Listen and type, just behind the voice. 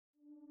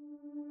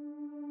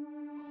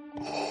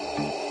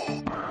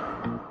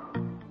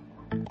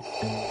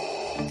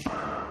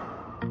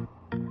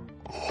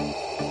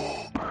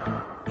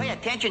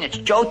attention, it's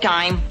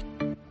showtime.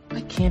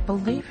 I can't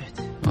believe it.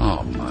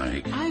 Oh,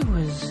 Mike. I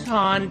was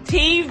on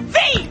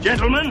TV!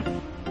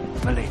 Gentlemen,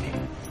 milady,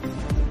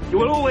 you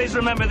will always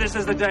remember this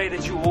as the day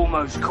that you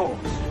almost caught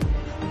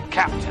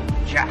Captain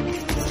Jack.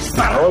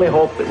 I only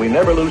hope that we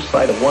never lose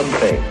sight of one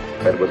thing,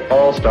 that it was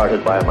all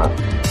started by a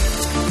mouse.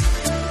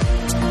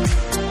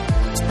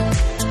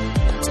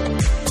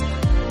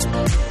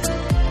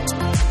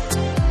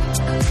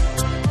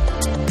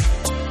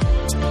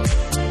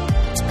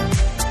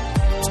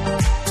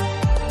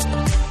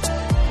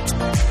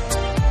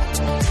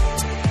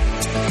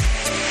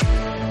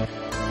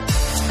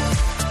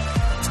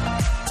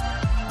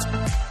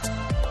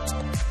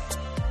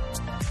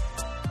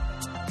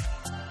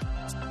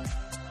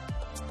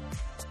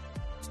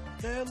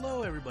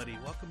 Hello, everybody.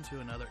 Welcome to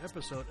another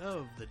episode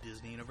of the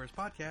Disney Universe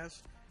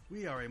Podcast.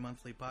 We are a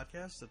monthly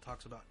podcast that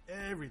talks about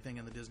everything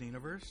in the Disney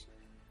Universe.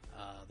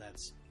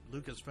 That's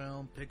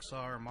Lucasfilm,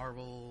 Pixar,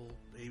 Marvel,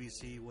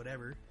 ABC,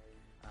 whatever.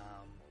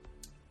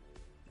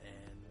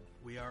 And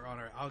we are on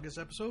our August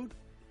episode.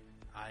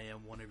 I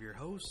am one of your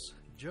hosts,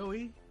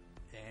 Joey,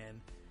 and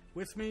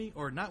with me,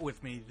 or not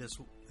with me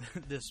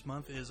this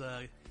month, is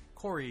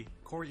Corey.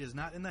 Corey is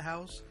not in the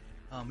house.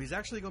 He's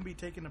actually going to be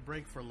taking a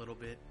break for a little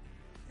bit.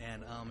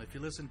 And if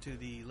you listen to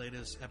the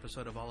latest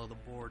episode of All of the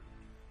Board,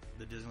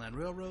 the Disneyland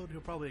Railroad,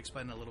 he'll probably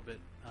explain a little bit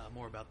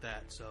more about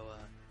that. So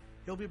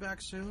he'll be back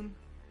soon.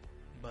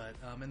 But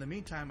in the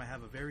meantime, I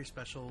have a very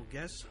special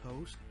guest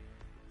host.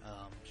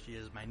 She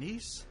is my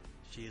niece.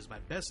 She is my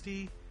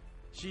bestie.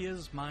 She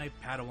is my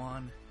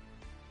Padawan.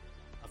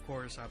 Of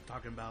course, I'm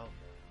talking about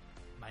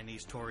my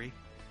niece, Tori.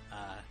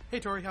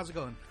 Hey, Tori, how's it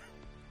going?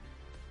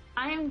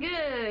 I'm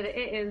good.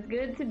 It is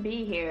good to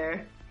be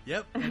here.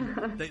 Yep.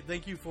 And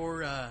thank you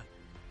for...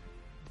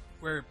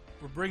 We're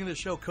bringing the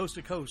show coast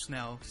to coast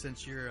now,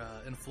 since you're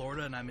in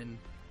Florida and I'm in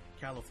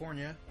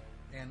California,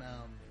 and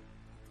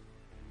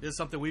this is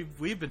something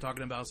we've been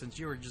talking about since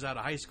you were just out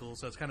of high school.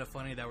 So it's kind of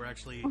funny that we're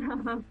actually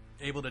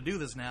able to do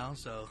this now.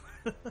 So,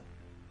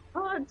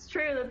 oh, it's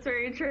true. That's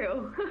very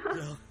true.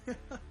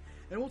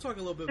 And we'll talk a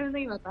little bit. I didn't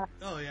think about that.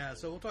 Oh yeah,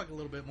 so we'll talk a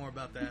little bit more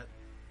about that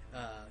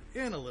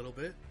in a little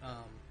bit.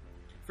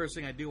 First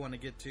thing I do want to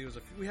get to is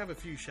we have a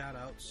few shout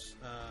outs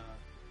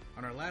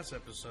on our last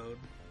episode.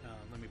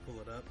 Let me pull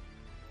it up.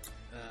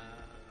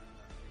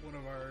 One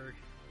of our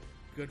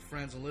good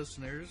friends and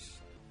listeners,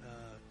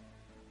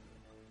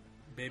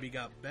 Baby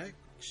Got Beck,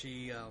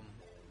 she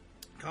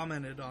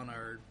commented on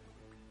our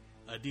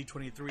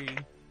D23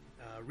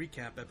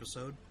 recap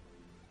episode,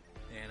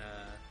 and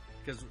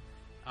because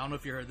I don't know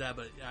if you heard that,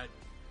 but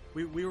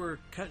we were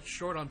cut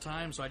short on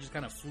time, so I just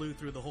kind of flew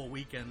through the whole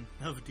weekend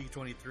of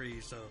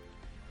D23. So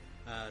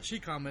she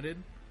commented,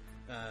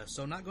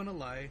 so not gonna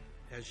lie,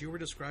 as you were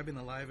describing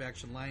the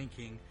live-action Lion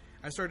King,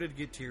 I started to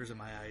get tears in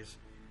my eyes.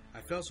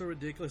 I felt so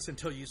ridiculous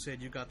until you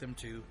said you got them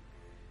too.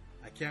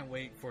 I can't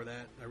wait for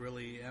that. I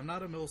really am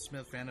not a Will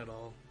Smith fan at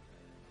all.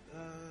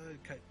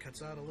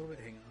 Cuts out a little bit.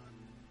 Hang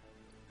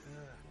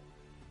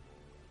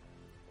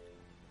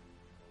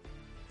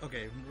on.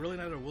 Okay, really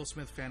not a Will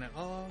Smith fan at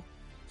all,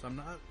 so I'm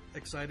not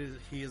excited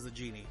he is the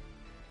genie.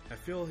 I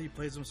feel he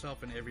plays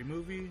himself in every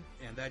movie,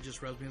 and that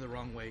just rubs me the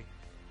wrong way.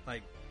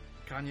 Like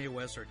Kanye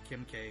West or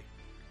Kim K.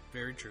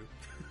 Very true.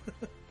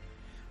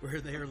 Where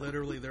they are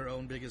literally their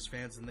own biggest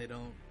fans, and they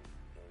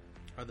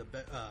are the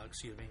best.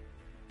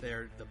 They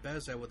are the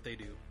best at what they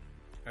do.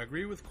 I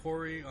agree with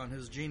Corey on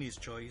his genie's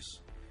choice,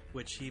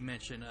 which he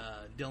mentioned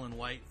Dylan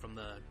White from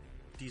the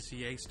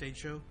DCA stage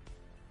show.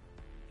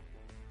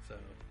 So,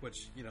 which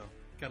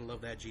gotta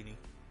love that genie.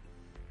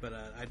 But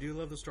I do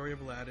love the story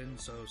of Aladdin,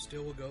 so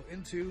still will go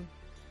into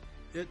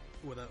it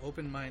with an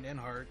open mind and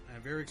heart.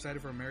 I'm very excited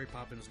for Mary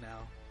Poppins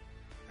now.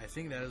 I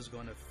think that is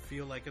going to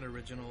feel like an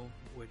original,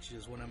 which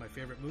is one of my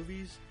favorite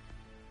movies,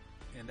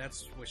 and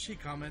that's what she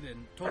commented,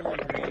 and totally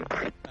agree.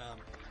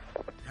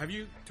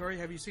 Tori,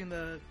 have you seen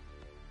the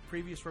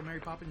previews for Mary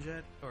Poppins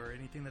yet, or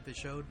anything that they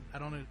showed? I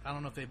don't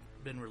know if they've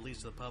been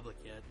released to the public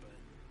yet, but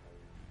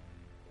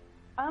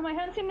I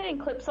haven't seen any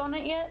clips on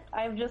it yet.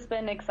 I've just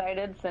been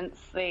excited since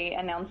they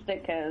announced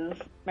it because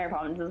Mary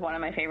Poppins is one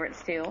of my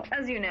favorites too,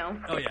 as you know.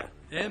 Oh yeah,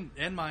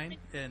 and mine.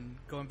 And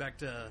going back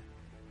to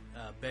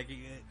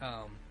begging.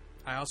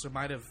 I also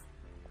might have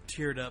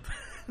teared up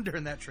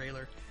during that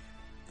trailer.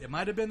 It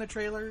might have been the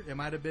trailer. It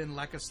might have been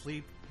lack of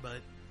sleep, but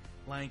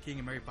Lion King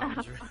and Mary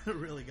Poppins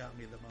really got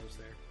me the most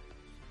there.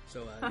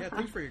 So, yeah,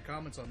 thanks for your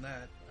comments on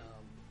that.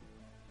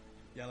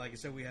 Yeah, like I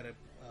said, we had a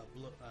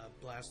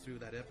blast through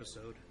that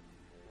episode.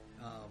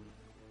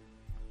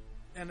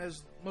 And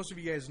as most of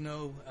you guys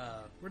know,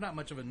 we're not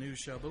much of a news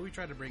show, but we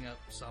try to bring up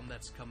some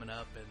that's coming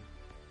up. And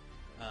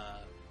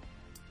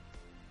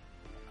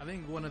I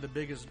think one of the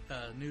biggest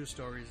news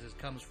stories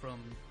comes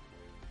from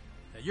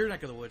your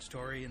neck of the woods,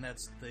 Tori, and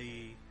that's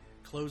the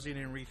closing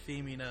and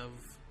retheming of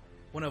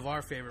one of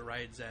our favorite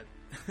rides at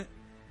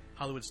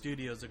Hollywood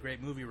Studios, a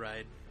great movie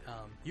ride.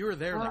 You were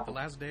there like the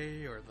last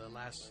day or the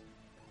last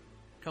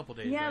couple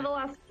days, yeah, right? The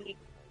last week.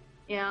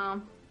 Yeah.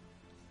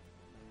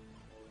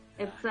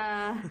 It's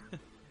a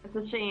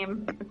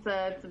shame.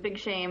 It's a big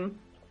shame.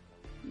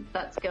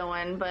 that's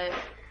going, but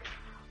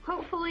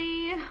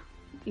hopefully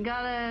you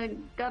gotta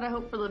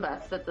hope for the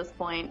best at this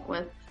point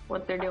with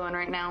what they're doing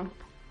right now.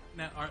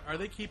 Now, are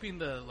they keeping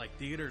the like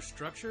theater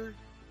structure?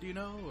 Do you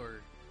know,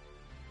 or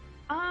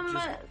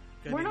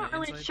we're not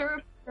really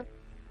sure.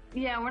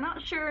 We're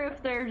not sure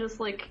if they're just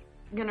like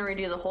gonna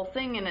redo the whole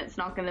thing and it's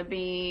not gonna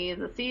be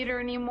the theater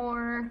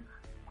anymore.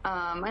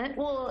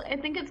 I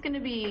think it's gonna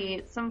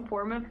be some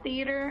form of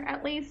theater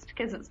at least,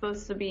 because it's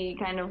supposed to be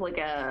kind of like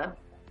a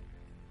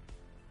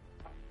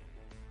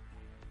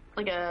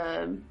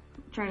I'm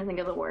trying to think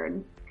of the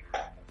word.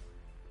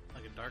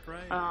 Like a dark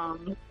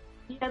ride?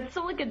 Yeah, it's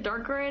still like a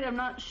dark ride. I'm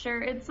not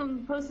sure. It's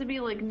supposed to be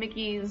like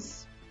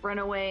Mickey's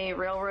Runaway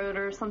Railroad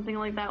or something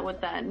like that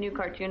with that new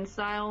cartoon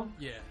style.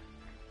 Yeah.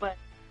 But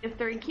if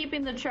they're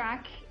keeping the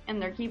track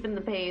and they're keeping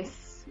the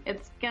pace,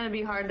 it's going to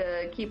be hard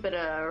to keep it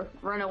a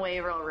Runaway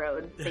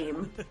Railroad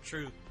theme.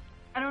 True.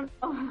 I don't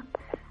know.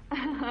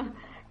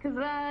 Because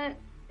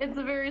it's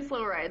a very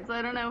slow ride, so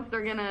I don't know if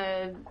they're going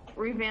to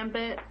revamp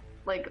it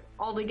like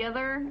all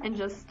together and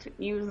just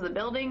use the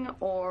building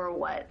or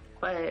what.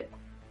 But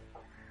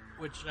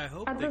which I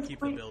hope they keep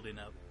the building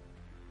up.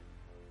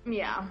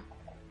 Yeah.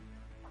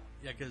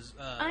 Yeah, because...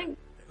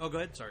 Oh, go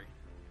ahead. Sorry.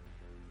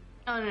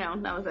 Oh, no,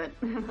 that was it.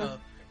 No,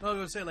 I was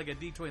going to say, like,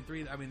 at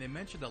D23, I mean, they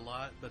mentioned a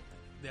lot, but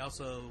they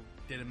also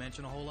didn't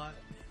mention a whole lot,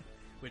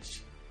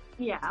 which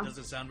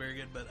doesn't sound very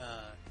good. But,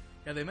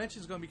 yeah, they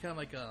mentioned it's going to be kind of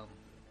like,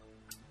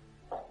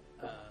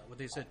 what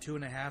they said,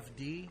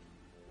 2.5D.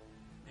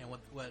 And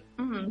what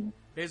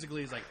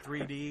basically is like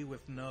 3D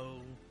with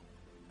no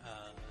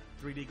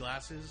 3D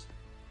glasses.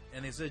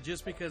 And they said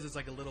just because it's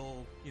like a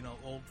little,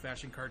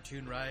 old-fashioned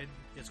cartoon ride,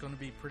 it's going to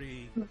be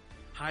pretty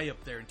high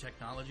up there in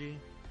technology,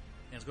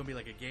 and it's going to be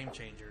like a game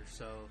changer.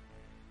 So,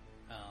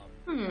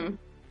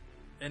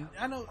 and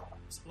I know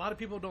a lot of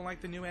people don't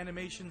like the new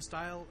animation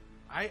style.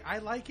 I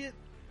like it.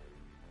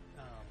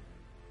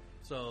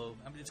 So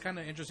it's kind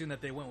of interesting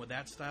that they went with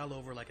that style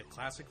over like a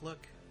classic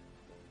look.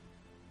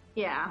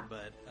 Yeah.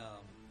 But,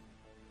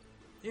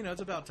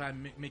 it's about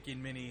time Mickey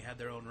and Minnie had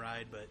their own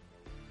ride, but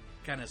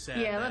kind of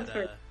sad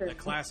that a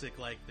classic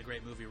like the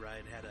Great Movie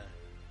Ride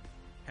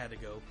had to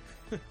go.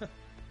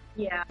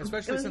 Yeah.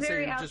 Especially since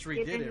they just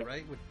redid it,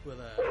 right? With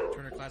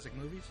Turner Classic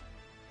Movies?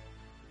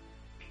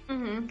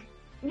 Mm-hmm.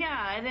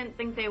 Yeah, I didn't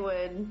think they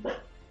would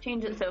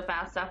change it so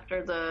fast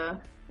after the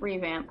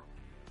revamp.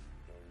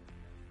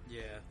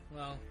 Yeah,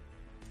 well...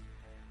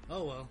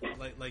 Oh, well.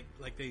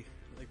 Like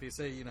they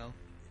say,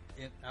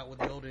 out with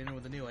the old, in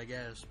with the new, I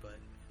guess, but...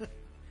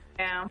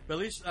 Yeah. But at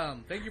least,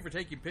 thank you for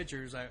taking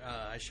pictures.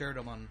 I shared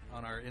them on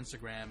our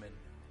Instagram,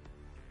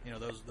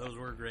 and those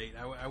were great.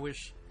 I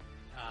wish,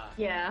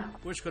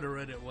 wish could have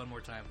read it one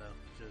more time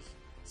though. Just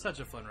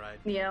such a fun ride.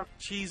 Yeah.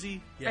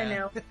 Cheesy. Yeah. I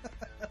know.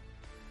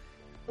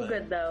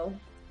 Good though.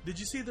 Did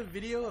you see the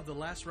video of the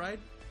last ride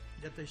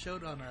that they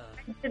showed on?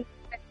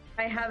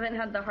 I haven't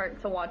had the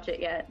heart to watch it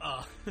yet.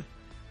 Oh.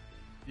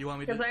 You want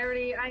me to?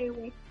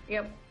 Because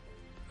yep.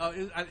 Oh,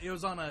 it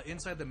was on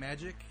Inside the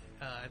Magic.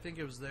 I think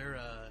it was their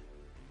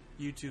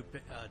YouTube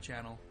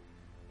channel,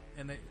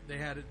 and they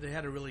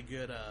had a really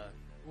good.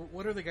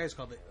 What are the guys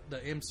called?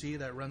 The MC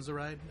that runs the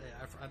ride.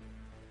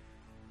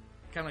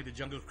 Kind of like the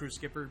Jungle Cruise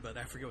skipper, but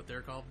I forget what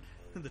they're called.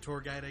 The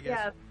tour guide, I guess.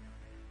 Yeah.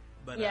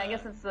 But I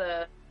guess it's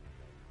the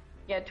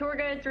tour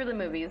guide through the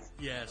movies.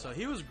 Yeah, so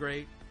he was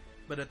great,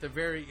 but at the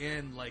very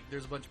end, like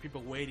there's a bunch of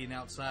people waiting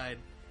outside,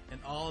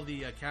 and all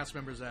the cast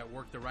members that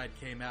worked the ride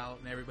came out,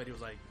 and everybody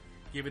was like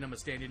giving him a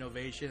standing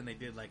ovation. And they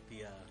did like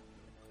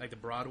the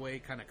Broadway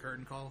kind of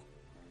curtain call.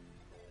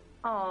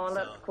 Oh,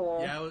 that's cool.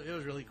 Yeah, it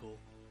was really cool.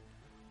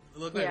 It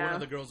looked like one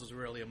of the girls was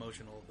really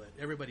emotional, but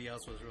everybody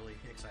else was really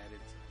excited.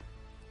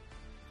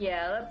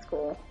 Yeah, that's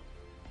cool.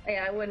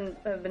 Yeah, I wouldn't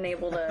have been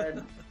able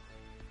to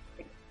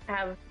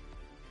have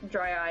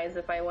dry eyes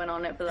if I went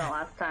on it for the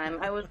last time.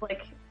 I was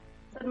like,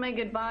 said my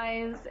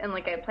goodbyes, and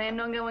like I planned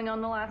on going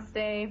on the last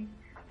day,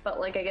 but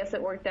like I guess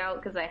it worked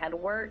out because I had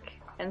work,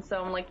 and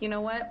so I'm like, you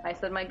know what? I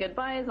said my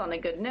goodbyes on a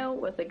good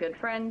note with a good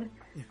friend.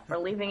 We're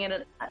leaving it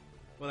at that.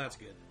 Well, that's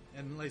good.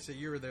 And like I said,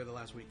 you were there the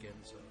last weekend,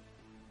 so.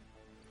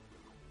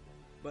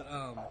 But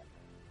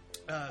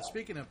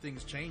speaking of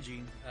things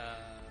changing,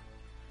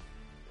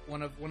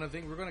 one of the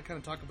things we're going to kind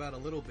of talk about a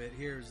little bit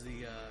here is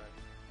the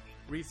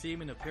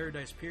retheming of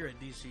Paradise Pier at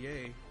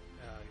DCA,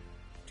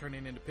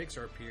 turning into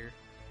Pixar Pier,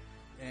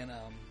 and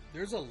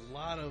there's a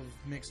lot of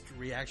mixed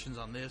reactions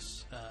on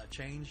this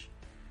change.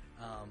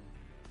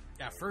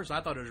 At first,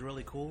 I thought it was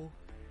really cool,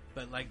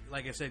 but like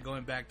I said,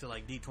 going back to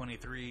like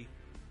D23,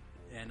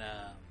 and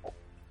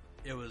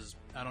it was,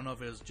 I don't know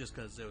if it was just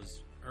because it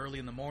was early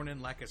in the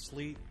morning, lack of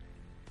sleep,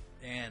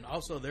 and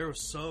also there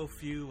was so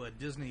few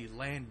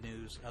Disneyland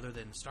news other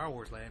than Star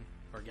Wars Land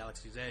or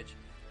Galaxy's Edge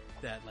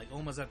that like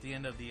almost at the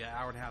end of the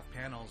hour and a half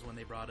panels when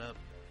they brought up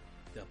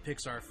the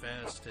Pixar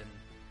Fest and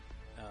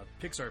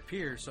Pixar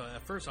Pier. So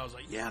at first I was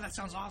like, yeah, that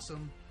sounds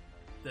awesome.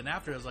 Then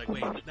after I was like,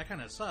 wait, that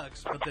kind of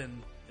sucks. But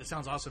then it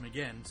sounds awesome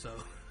again. So,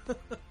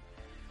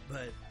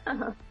 but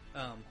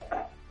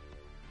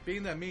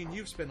being that me and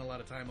you've spent a lot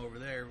of time over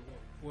there,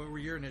 what were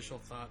your initial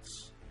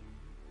thoughts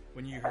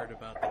when you heard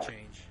about the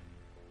change?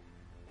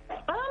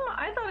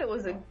 I thought it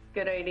was a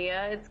good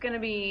idea. It's going to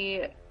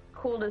be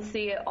cool to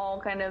see it all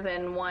kind of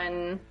in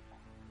one,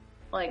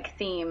 like,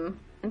 theme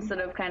instead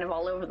of kind of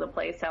all over the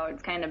place how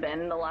it's kind of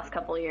been the last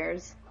couple of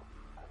years.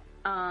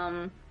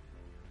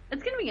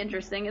 It's going to be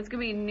interesting. It's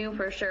going to be new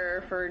for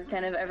sure for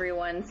kind of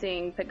everyone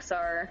seeing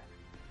Pixar,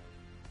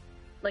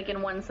 like,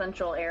 in one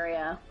central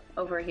area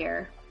over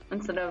here.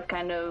 Instead of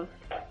kind of,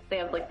 they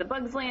have, like, the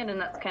Bugs Land, and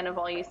that's kind of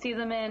all you see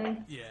them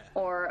in. Yeah.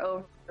 Or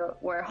over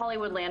where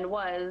Hollywood Land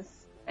was,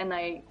 and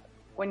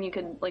when you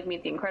could, like,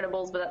 meet the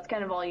Incredibles, but that's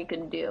kind of all you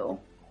could do.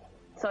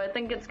 So I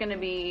think it's going to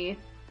be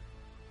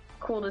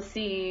cool to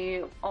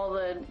see all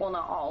the, well,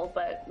 not all,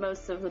 but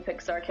most of the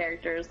Pixar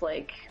characters,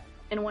 like,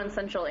 in one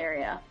central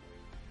area.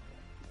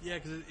 Yeah,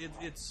 because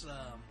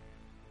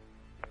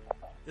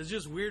it's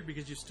just weird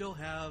because you still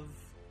have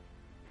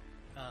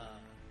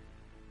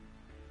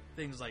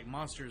things like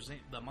Monsters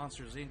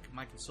Inc.,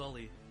 Mike and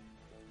Sully,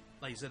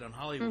 like you said, on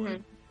Hollywood.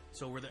 Mm-hmm.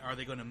 So are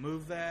they going to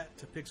move that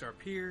to Pixar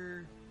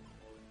Pier?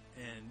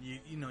 And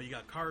you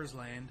got Cars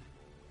Land,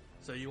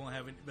 so you won't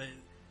have any. But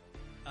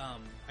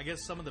I guess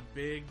some of the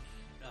big,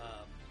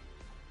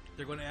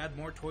 they're going to add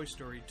more Toy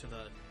Story to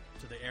the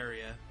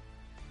area.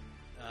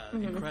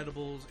 Mm-hmm.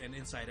 Incredibles and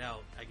Inside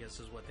Out, I guess,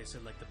 is what they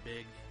said. Like the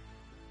big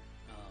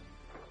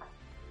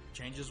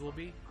changes will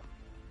be,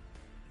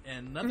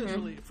 and nothing's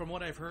really, from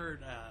what I've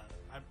heard.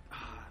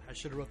 I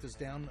should have wrote this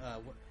down.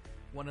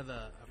 One of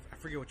I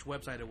forget which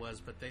website it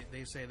was, but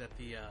they say that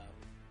the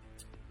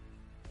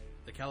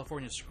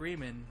California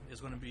Screamin'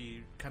 is going to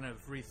be kind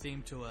of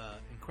rethemed to a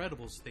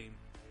Incredibles theme,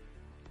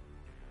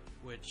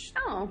 which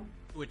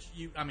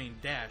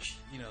Dash,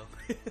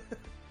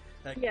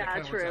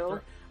 that true.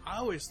 I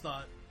always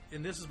thought,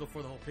 and this is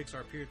before the whole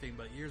Pixar Pier thing,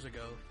 but years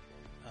ago,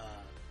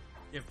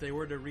 if they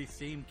were to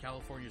retheme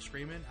California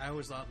Screamin', I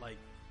always thought like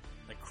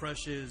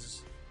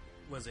Crush's,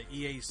 was it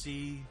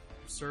EAC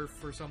Surf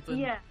or something?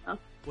 Yeah,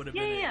 would have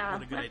been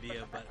a good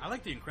idea. But I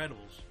like the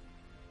Incredibles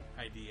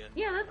idea.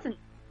 Yeah, that's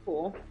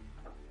cool.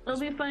 It'll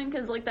be fun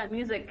because, like, that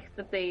music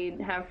that they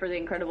have for The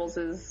Incredibles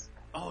is...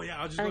 Oh, yeah,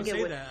 I was just going to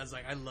say that. I was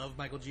like, I love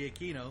Michael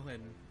Giacchino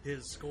and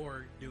his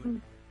score doing...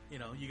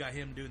 you got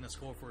him doing the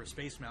score for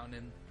Space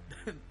Mountain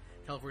and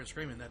California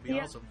Screamin'. That'd be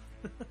awesome.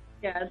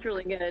 Yeah, it's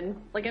really good.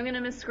 Like, I'm going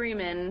to miss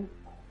Screamin'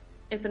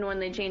 if and when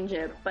they change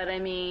it. But, I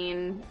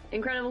mean,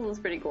 Incredibles is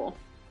pretty cool.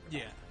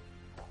 Yeah.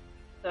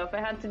 So if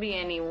it had to be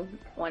any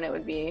one, it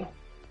would be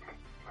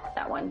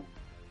that one.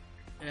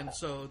 And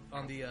so,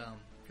 on the...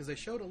 because they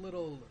showed a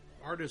little...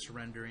 artist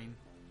rendering.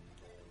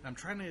 I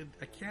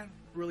can't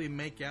really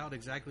make out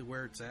exactly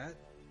where it's at,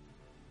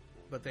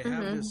 but they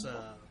have this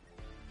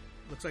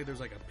looks like there's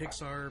like a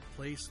Pixar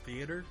Place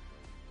theater,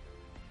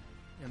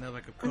 and they're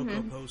like a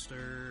Coco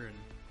poster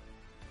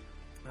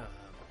and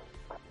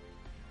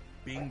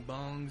Bing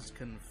Bong's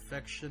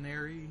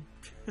confectionery.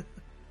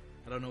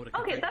 I don't know what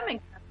that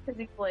makes sense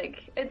because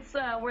it's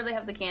where they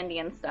have the candy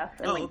and stuff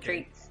and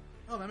treats.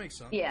 Oh, that makes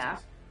sense. Yeah.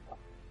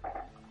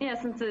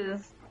 Since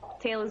his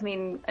tail is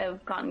made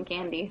of cotton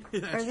candy.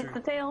 That's or is true. it the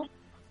tail?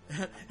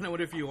 And I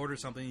wonder if you order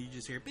something, you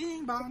just hear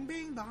bing bong,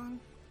 bing bong.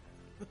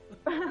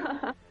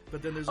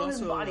 But then there's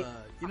also, like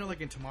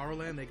in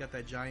Tomorrowland, they got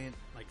that giant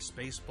like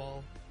space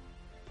ball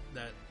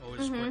that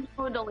always.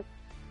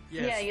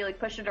 Yeah, you like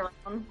push it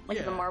around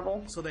like the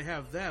marble. So they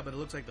have that, but it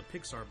looks like the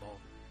Pixar ball.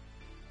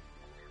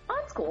 Oh,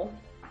 that's cool.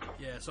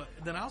 Yeah. So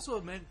then I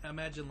also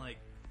imagine like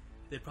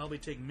they'd probably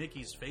take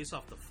Mickey's face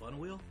off the fun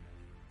wheel.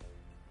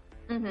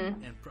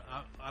 Mm-hmm. And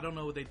I don't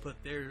know what they'd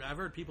put there. I've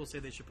heard people say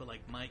they should put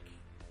like Mike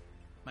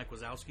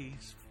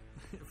Wazowski's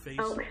face,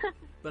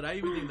 but I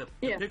even think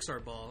the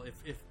Pixar ball.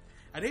 If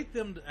I'd hate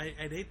them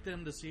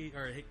to see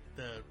or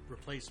to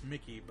replace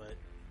Mickey, but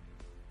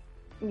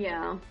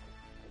yeah.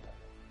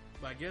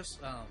 But I guess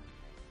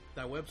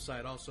that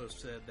website also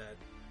said that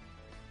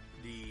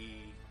the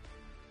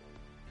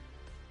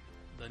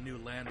new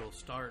land will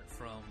start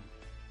from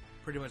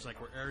pretty much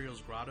like where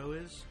Ariel's Grotto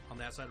is on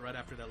that side, right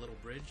after that little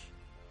bridge.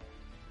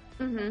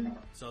 Mm-hmm.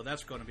 So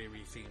that's going to be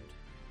rethemed.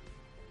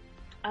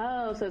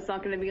 Oh, so it's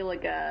not going to be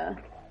like a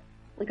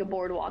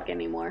boardwalk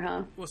anymore,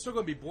 huh? Well, it's still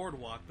going to be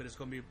boardwalk, but it's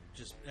going to be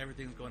just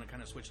everything's going to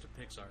kind of switch to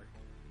Pixar.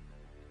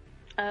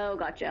 Oh,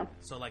 gotcha.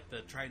 So like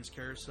the Triton's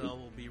Carousel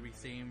will be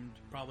rethemed.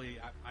 Probably,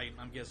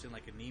 I'm guessing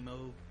like a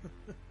Nemo.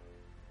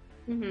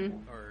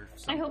 Or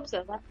something. I hope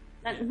so.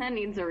 That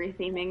needs a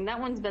retheming. That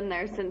one's been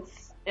there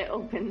since it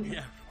opened.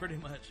 Yeah, pretty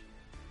much.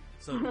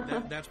 So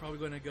that's probably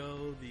going to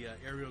go. The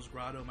Ariel's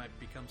Grotto might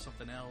become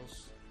something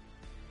else.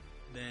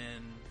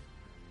 Then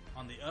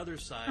on the other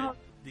side,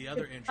 the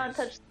other entrance. Not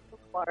touch the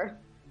Cove Bar.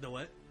 The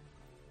what?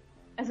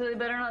 I said they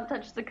better not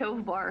touch the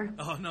Cove Bar.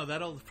 Oh no,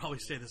 that'll probably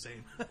stay the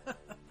same.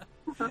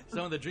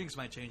 Some of the drinks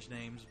might change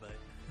names, but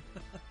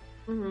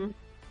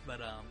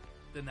but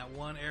then that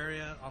one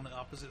area on the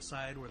opposite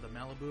side where the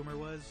Maliboomer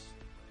was,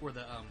 where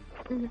the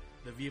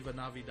Viva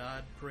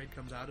Navidad parade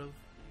comes out of.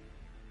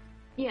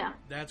 Yeah.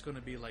 That's going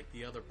to be like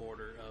the other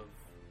border of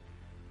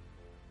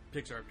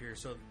Pixar Pier.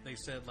 So they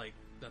said like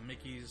the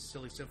Mickey's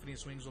Silly Symphony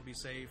swings will be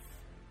safe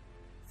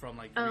from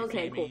like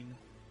okay, refaming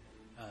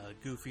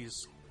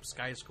Goofy's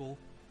Sky School.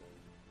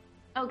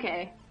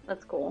 Okay,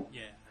 that's cool.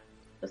 Yeah.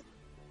 Just-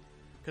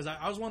 Because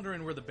I was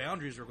wondering where the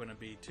boundaries were going to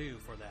be, too,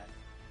 for that.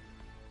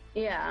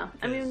 Yeah,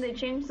 I mean, they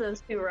changed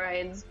those 2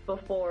 rides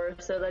before,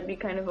 so that'd be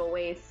kind of a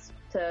waste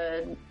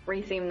to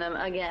retheme them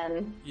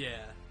again.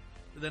 Yeah.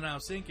 But then I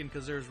was thinking,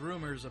 because there's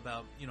rumors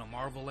about,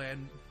 Marvel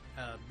Land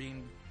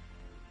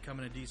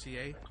coming to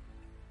DCA,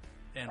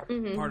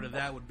 and part of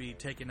that would be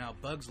taking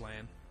out Bugs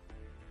Land.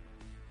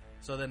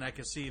 So then I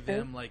could see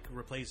them, like,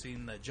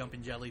 replacing the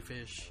Jumping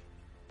Jellyfish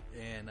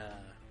and,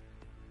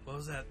 what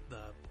was that,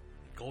 the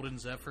Golden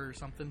Zephyr or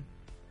something?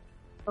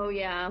 Oh,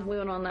 yeah, we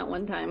went on that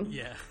one time.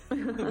 Yeah,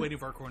 waiting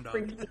for our corn dog.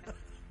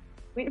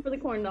 Waiting for the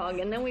corn dog,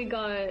 and then we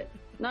got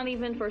not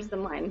even first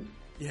in line.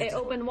 Yeah, it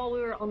opened while we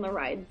were on the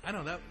ride. I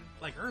know, that,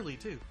 like, early,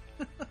 too.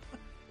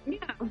 Yeah,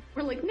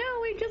 we're like, no,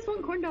 we just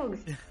want corn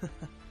dogs.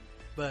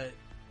 But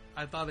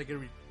I thought they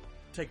could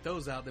take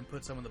those out, then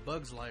put some of the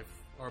Bugs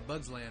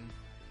Land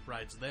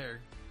rides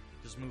there.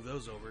 Just move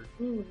those over.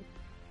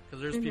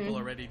 Because there's people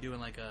already doing,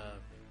 like,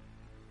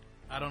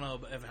 I don't know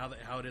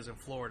how it is in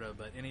Florida,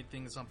 but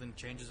something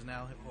changes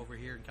now over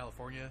here in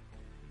California,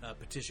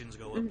 petitions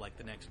go up like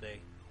the next day.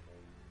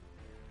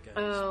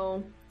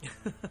 Oh,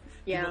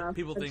 yeah.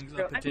 People think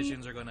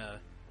petitions are going to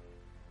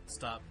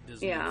stop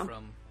Disney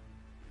from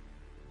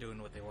doing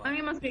what they want. I mean,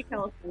 it must be a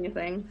California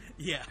thing.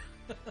 Yeah.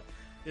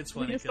 It's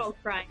funny. We just all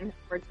cry and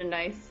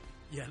merchandise.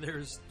 Yeah,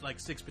 there's like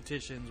 6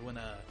 petitions when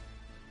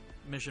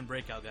Mission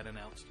Breakout got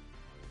announced.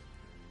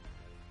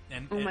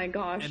 Oh my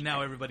gosh. And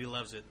now everybody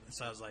loves it.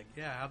 So I was like,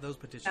 yeah, have those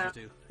petitions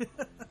too.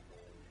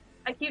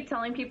 I keep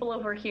telling people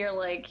over here,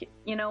 like,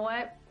 you know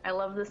what? I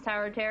love this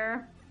Tower of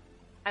Terror.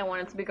 I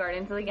want it to be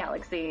Guardians of the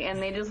Galaxy.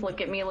 And they just look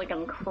at me like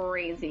I'm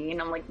crazy.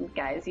 And I'm like,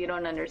 guys, you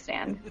don't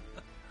understand.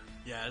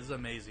 Yeah, it's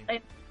amazing.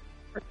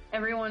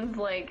 Everyone's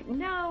like,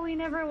 no, we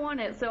never want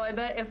it. So I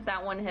bet if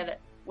that one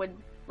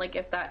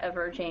if that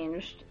ever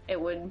changed, it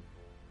would,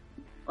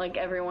 like,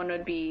 everyone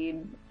would be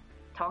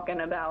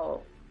talking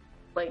about,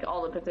 like,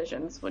 all the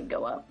petitions would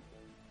go up.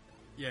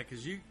 Yeah,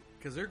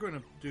 because they're going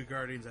to do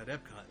Guardians at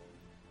Epcot,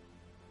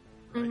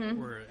 right,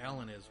 where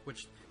Alan is.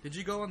 Which, did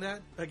you go on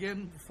that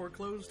again before it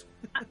closed?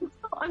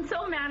 I'm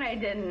so mad I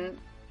didn't.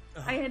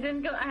 I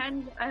didn't go. I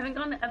haven't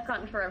gone to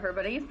Epcot in forever,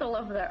 but I used to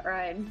love that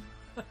ride.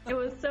 It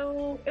was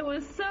so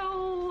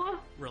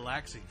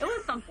relaxing. It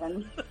was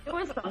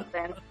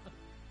something.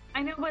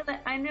 I know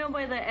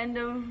by the end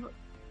of,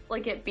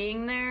 like, it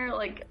being there,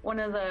 like, one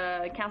of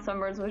the cast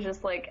members was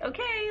just like,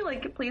 okay,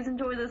 like, please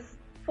enjoy this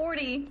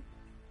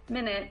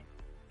 40-minute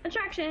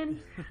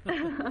attraction.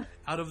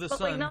 Out of the but,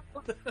 sun.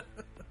 like,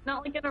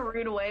 not like in a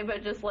rude way,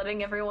 but just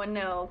letting everyone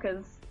know,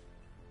 because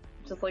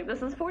just like,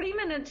 this is 40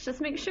 minutes,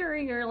 just make sure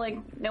you're, like,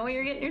 know what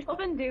you're getting yourself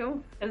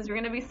into, because you're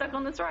going to be stuck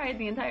on this ride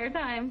the entire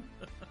time.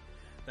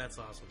 That's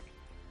awesome.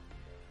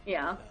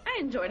 Yeah, I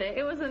enjoyed it.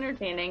 It was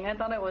entertaining. I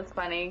thought it was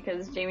funny,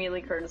 because Jamie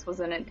Lee Curtis was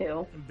in it,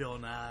 too. And Bill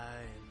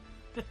Nye.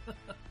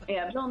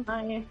 Yeah, Bill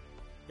Nye.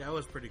 Yeah, it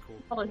was pretty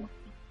cool.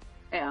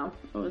 Yeah,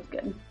 it was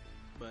good.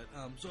 But,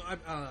 so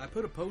I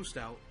put a post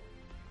out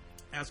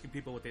asking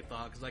people what they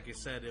thought, because like I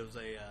said, it was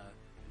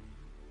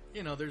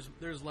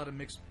there's a lot of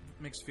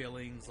mixed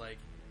feelings, like,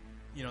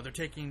 they're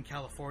taking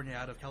California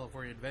out of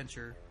California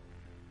Adventure,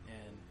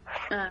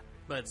 and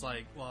but it's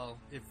like, well,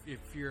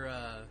 if you're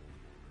a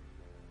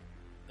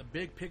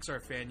big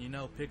Pixar fan,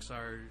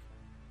 Pixar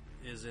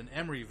is in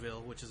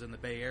Emeryville, which is in the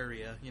Bay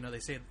Area. They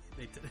say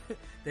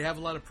they have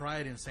a lot of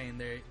pride in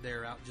saying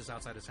they're out just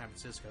outside of San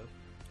Francisco,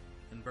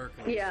 in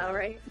Berkeley. Yeah, so.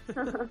 Right.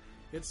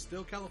 It's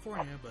still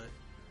California, but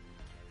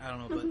I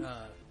don't know.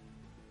 But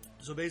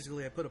so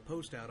basically, I put a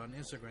post out on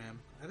Instagram.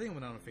 I think it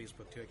went out on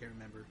Facebook too. I can't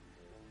remember.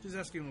 Just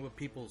asking what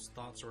people's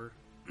thoughts were,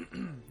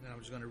 and I'm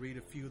just going to read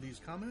a few of these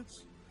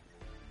comments.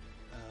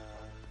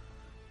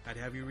 I'd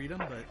have you read them,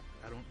 but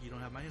you don't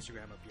have my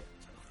Instagram up yet.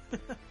 So,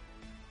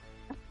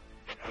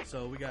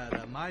 so we got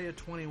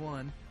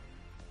Maya21,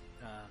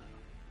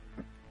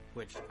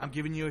 which I'm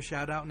giving you a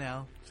shout out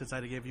now since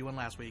I gave you one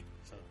last week.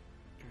 So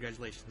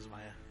congratulations,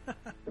 Maya.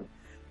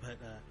 But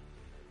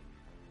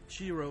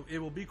she wrote, "It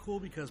will be cool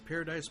because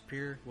Paradise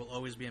Pier will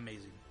always be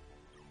amazing,"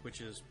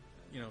 which is,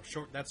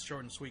 short. That's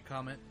short and sweet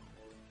comment,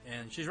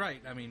 and she's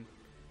right. I mean,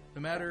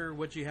 no matter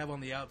what you have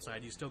on the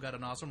outside, you still got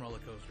an awesome roller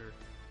coaster.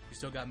 You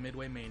still got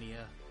Midway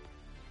Mania,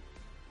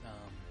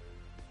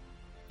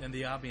 and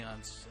the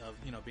ambiance of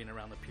being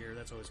around the pier.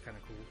 That's always kind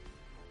of cool.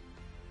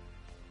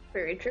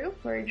 Very true.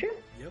 Very true.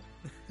 Yep.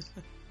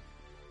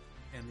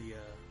 And the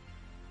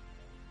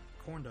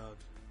corn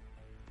dogs.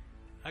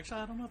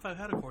 Actually, I don't know if I've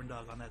had a corn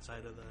dog on that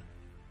side of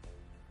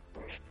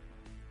the.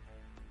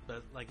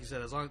 But like you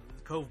said, as long as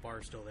the Cove Bar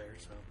is still there,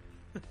 so.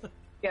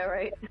 Yeah,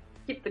 right.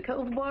 Keep the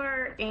Cove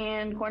Bar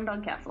and Corn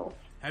Dog Castle.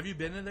 Have you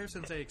been in there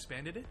since they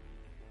expanded it?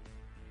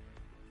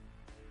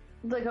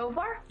 The Cove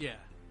Bar? Yeah.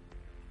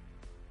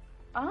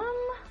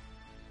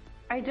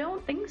 I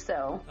don't think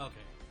so. Okay.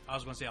 I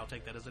was going to say I'll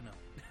take that as a no.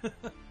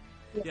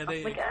 Yeah,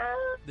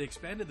 they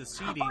expanded the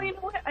seating. Oh, you know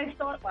what? I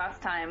saw it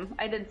last time.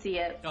 I did see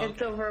it. Oh,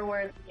 It's okay. over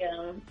where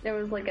there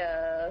was like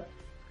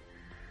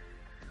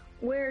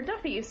where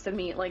Duffy used to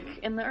meet, like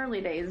in the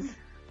early days,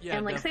 Yeah,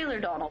 and like Sailor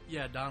Donald.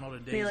 Yeah, Donald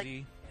and They, Daisy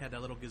like- had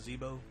that little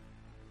gazebo.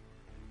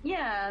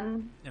 Yeah,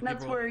 and And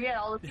that's people- where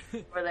all the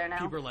people over there now.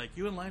 People are like,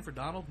 "You in line for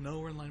Donald? No,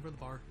 we're in line for the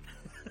bar."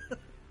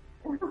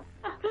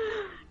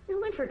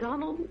 You wait for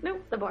Donald?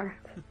 Nope, the bar.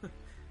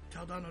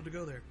 Tell Donald to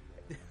go there.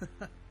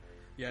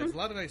 Yeah, there's a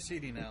lot of nice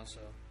seating now, so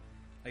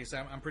like I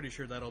said, I'm pretty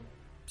sure that'll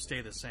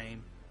stay the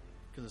same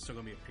because it's still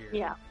going to be a pier.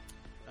 Yeah.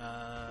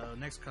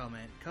 Next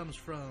comment comes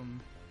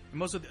from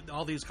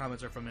all these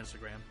comments are from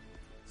Instagram.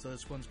 So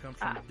this one's come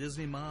from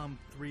Disney Mom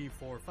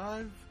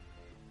 345,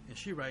 and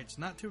she writes,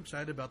 "Not too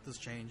excited about this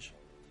change.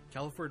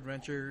 California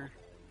Adventure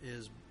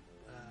is,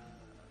 I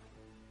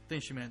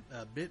think she meant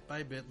bit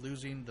by bit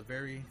losing the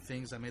very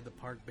things I made the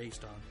park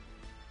based on,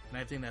 and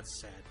I think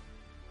that's sad."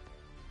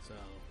 So,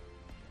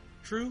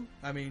 true.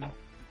 I mean,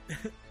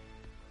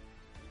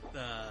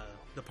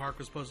 the park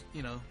was supposed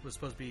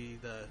to be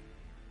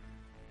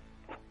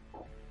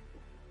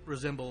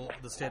resemble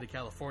the state of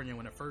California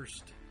when it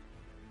first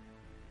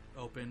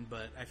opened,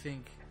 but I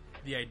think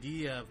the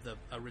idea of the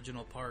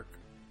original park,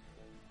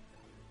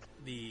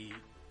 the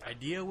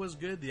idea was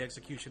good, the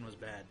execution was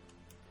bad,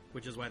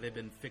 which is why they've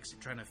been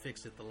trying to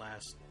fix it the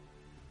last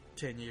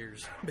 10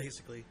 years,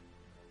 basically.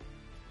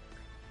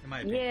 In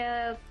my opinion.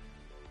 Yeah.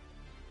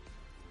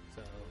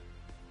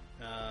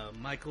 So,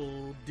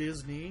 Michael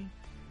Disney,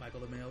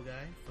 Michael the Mail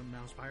guy from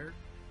Mouse Pirate,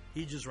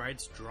 he just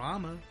writes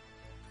drama.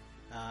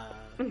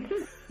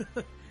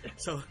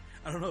 So,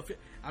 I don't know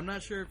I'm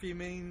not sure if he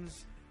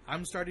means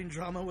I'm starting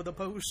drama with a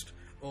post,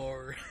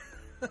 or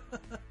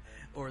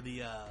or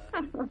the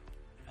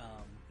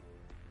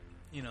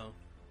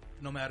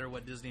no matter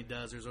what Disney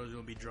does, there's always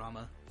going to be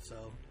drama.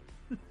 So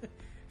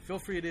feel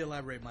free to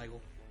elaborate, Michael.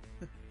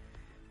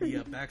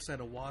 The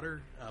Backside of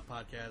Water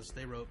podcast,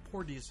 they wrote,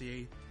 "Poor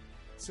DCA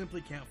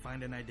simply can't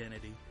find an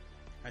identity.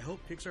 I hope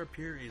Pixar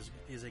Pier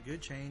is a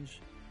good change,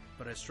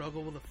 but I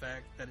struggle with the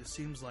fact that it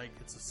seems like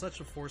it's such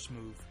a forced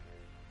move.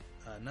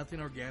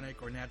 Nothing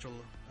organic or natural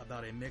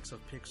about a mix of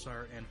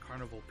Pixar and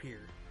Carnival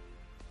Pier."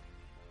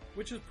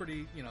 Which is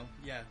pretty,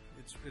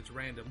 it's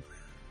random.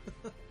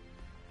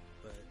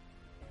 But,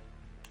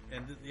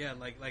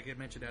 like I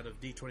mentioned, out of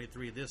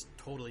D23, this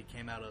totally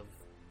came out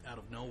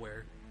of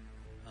nowhere.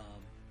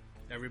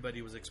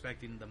 Everybody was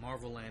expecting the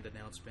Marvel Land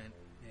announcement,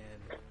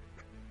 and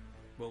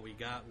what we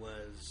got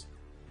was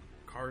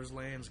Cars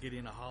Land's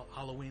getting a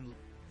Halloween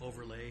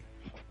overlay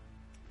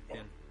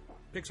and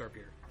Pixar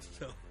Pier.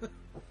 So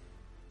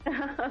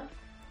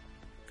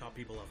caught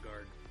people off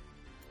guard.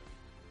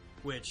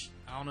 Which,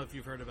 I don't know if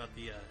you've heard about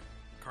the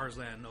Cars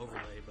Land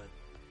overlay, but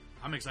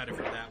I'm excited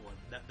for that one.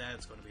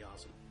 That's going to be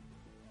awesome.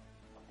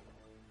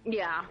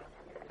 Yeah,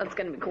 that's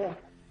gonna be cool.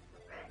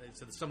 They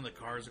said some of the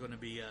cars are going to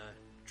be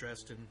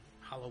dressed in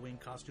Halloween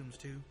costumes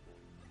too.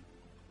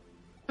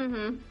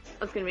 Mm-hmm.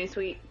 That's gonna be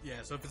sweet.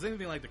 Yeah, so if it's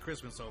anything like the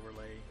Christmas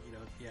overlay,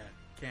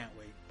 can't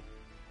wait.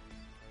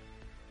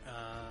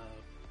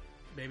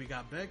 Baby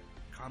Got Beck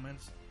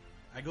comments,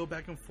 "I go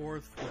back and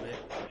forth with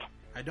it.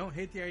 I don't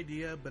hate the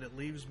idea, but it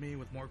leaves me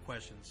with more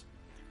questions.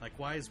 Like,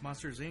 why is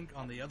Monsters Inc.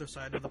 on the other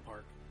side of the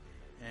park?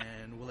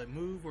 And will it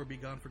move or be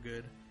gone for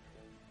good?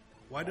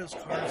 Why does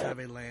Cars have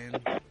a land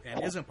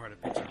and isn't part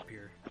of Pixar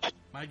Pier?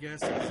 My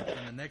guess is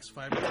in the next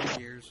 5 to 10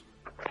 years,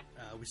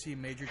 we see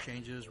major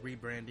changes,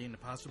 rebranding,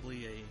 and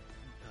possibly a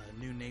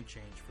new name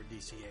change for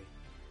DCA."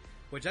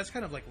 Which, that's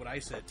kind of like what I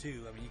said,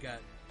 too. I mean, you got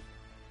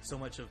so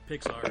much of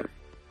Pixar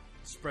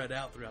spread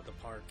out throughout the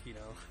park,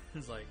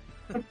 It's like...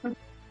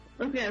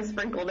 It's getting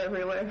sprinkled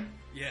everywhere.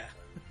 Yeah.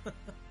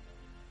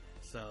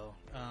 So,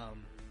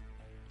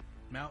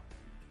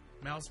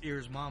 Mouse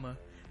Ears Mama.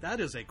 That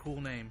is a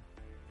cool name.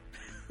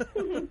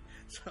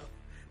 So,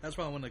 that's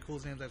probably one of the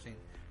coolest names I've seen.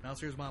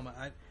 Mouse Ears Mama.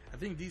 I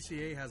think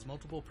DCA has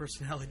multiple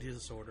personality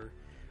disorder.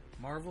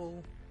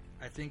 Marvel,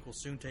 I think, will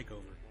soon take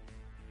over.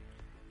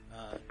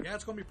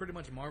 It's going to be pretty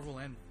much Marvel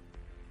and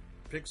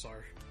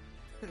Pixar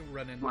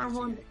running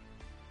Marvel. DCA.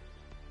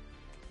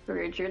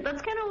 Very true.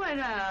 That's kind of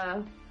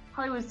what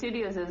Hollywood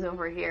Studios is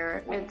over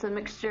here. It's a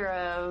mixture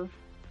of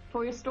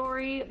Toy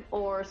Story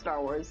or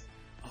Star Wars.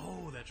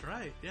 Oh, that's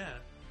right. Yeah.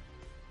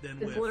 Then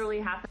It's literally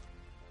half.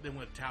 Then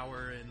with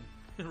Tower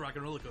and Rock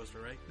and Roller Coaster,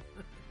 right?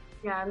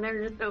 Yeah, and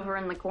they're just over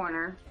in the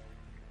corner.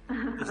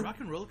 Is Rock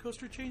and Roller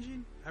Coaster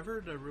changing? I've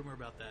heard a rumor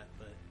about that,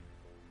 but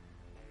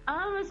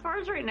As far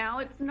as right now,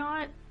 it's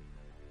not.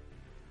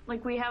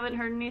 Like, we haven't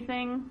heard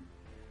anything.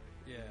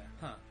 yeah,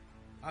 huh?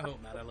 I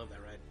hope not. I love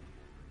that ride.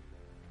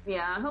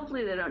 Yeah,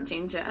 hopefully they don't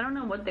change it. I don't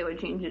know what they would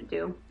change it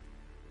to.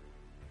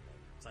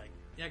 It's like,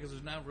 yeah, because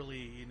there's not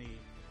really any.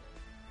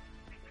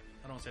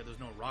 I don't want to say there's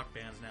no rock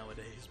bands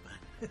nowadays,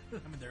 but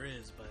I mean there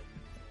is, but.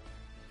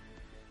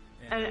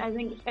 I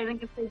think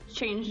if they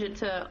changed it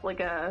to like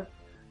a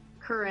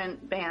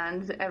current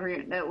band,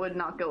 that would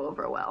not go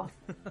over well.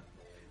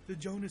 The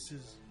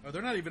Jonases. Oh,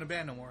 they're not even a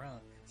band no more, huh?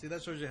 See,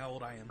 that shows you how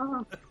old I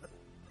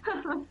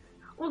am.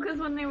 Well, because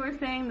when they were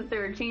saying that they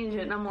were changing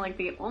it, I'm like,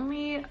 the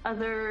only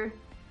other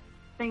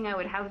thing I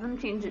would have them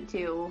change it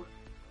to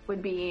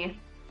would be,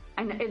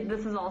 I know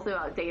this is also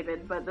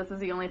outdated, but this is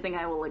the only thing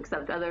I will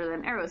accept other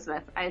than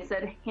Aerosmith. I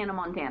said Hannah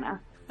Montana.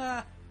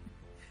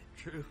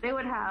 True. They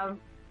would have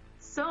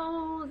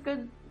so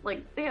good,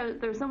 like,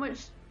 there's so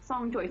much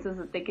song choices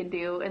that they could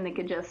do, and they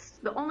could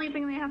just, the only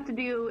thing they have to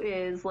do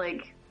is,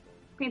 like,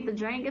 paint the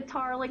giant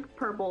guitar, like,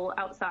 purple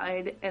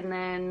outside, and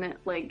then,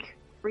 like,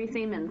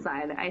 re-theme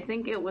inside. I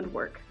think it would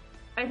work.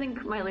 I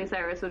think Miley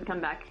Cyrus would come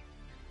back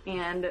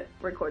and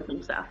record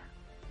some stuff.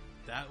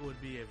 That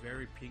would be a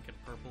very pink and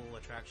purple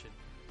attraction.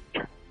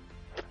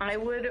 I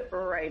would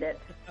write it.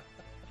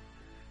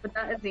 But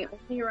that is the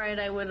only ride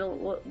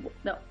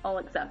I'll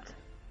accept,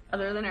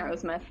 other than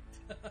Aerosmith.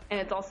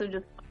 And it's also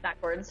just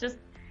backwards. Just,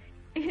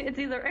 it's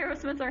either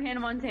Aerosmith or Hannah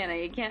Montana.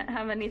 You can't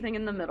have anything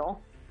in the middle.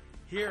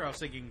 Here I was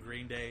thinking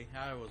Green Day.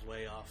 I was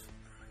way off.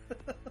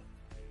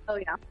 Oh,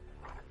 yeah.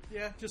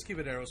 Yeah, just keep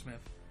it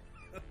Aerosmith.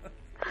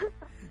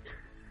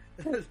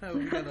 So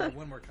we got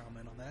one more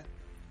comment on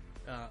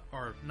that.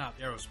 Or not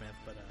Aerosmith,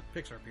 but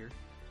Pixar Pier.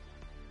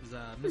 Is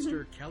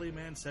Mr.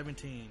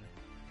 Kellyman17.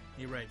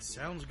 He writes,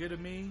 "Sounds good to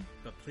me,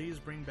 but please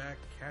bring back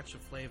Catch a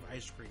Flave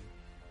ice cream."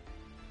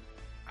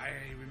 I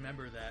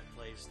remember that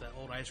place, that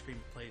old ice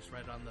cream place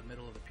right on the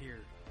middle of the pier.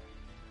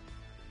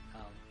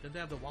 Did they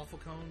have the waffle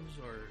cones,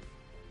 or...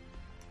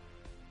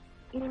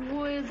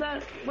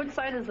 What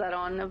side is that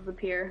on of the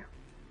pier?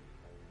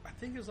 I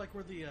think it's like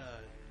where the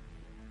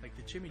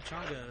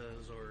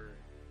chimichangas or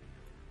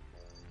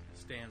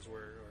stands were.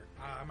 Or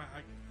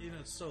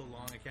it's so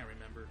long I can't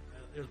remember.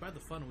 It was by the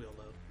Fun Wheel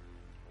though.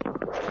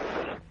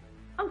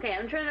 Okay,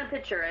 I'm trying to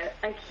picture it.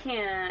 I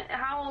can't.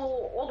 How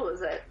old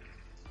was it?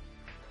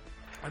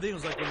 I think it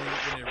was like when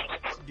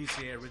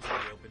DCA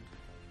originally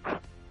opened.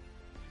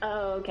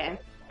 Oh, okay.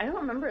 I don't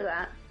remember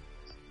that.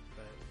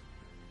 But,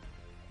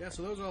 yeah,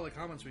 so those are all the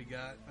comments we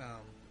got.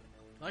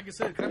 Like I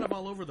said, kind of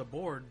all over the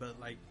board, but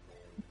like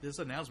this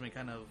announcement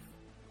kind of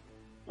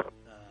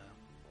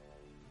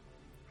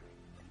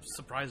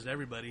surprised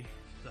everybody.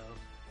 So,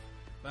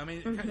 but, I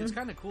mean, it's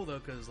kind of cool though,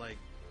 because like,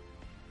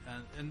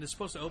 and it's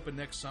supposed to open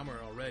next summer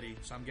already.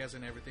 So I'm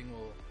guessing everything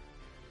will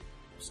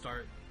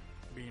start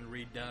being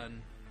redone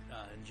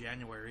in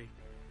January.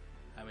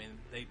 I mean,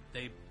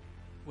 they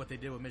what they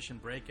did with Mission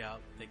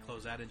Breakout, they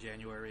closed that in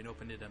January and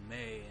opened it in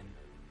May, and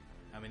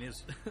I mean,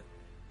 it's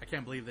I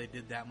can't believe they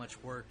did that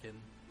much work in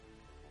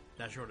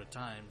that short a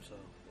time. So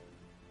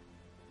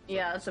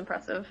yeah, it's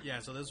impressive. Yeah,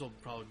 so this will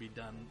probably be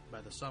done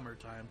by the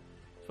summertime,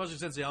 especially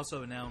since they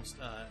also announced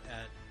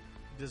at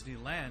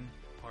Disneyland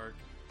Park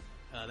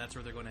that's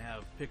where they're going to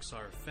have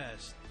Pixar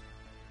Fest,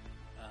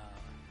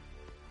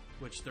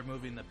 which they're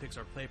moving the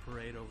Pixar Play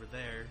Parade over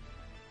there.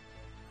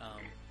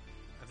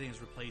 I think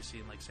it's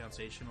replacing like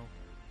Sensational.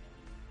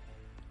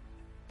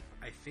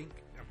 I'm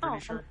pretty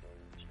sure.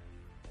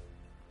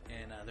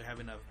 And they're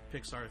having a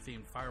Pixar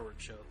themed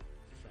fireworks show.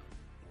 So.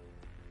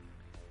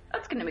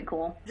 That's gonna be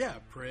cool. Yeah,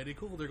 pretty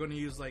cool. They're going to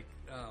use like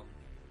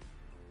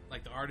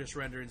the artist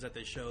renderings that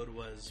they showed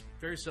was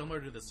very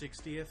similar to the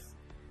 60th.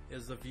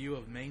 Is the view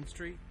of Main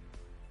Street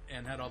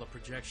and had all the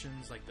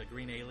projections like the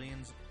green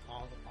aliens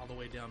all the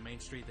way down Main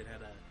Street that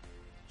had a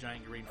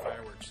giant green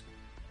fireworks.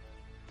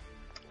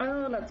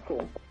 Oh, that's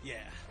cool.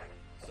 Yeah.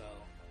 So.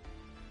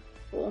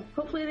 Cool.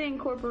 Hopefully they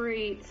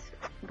incorporate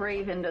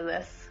Brave into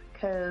this,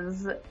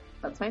 because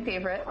that's my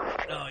favorite.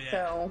 Oh, yeah.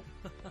 So,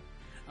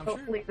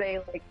 hopefully they,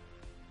 like,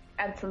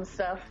 add some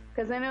stuff.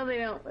 Because I know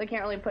they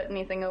can't really put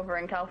anything over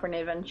in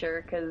California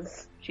Adventure,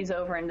 because she's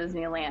over in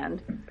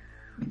Disneyland.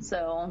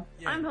 So,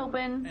 yeah, I'm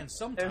hoping and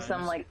sometimes, there's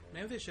some, like...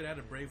 Maybe they should add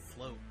a Brave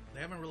float.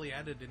 They haven't really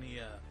added any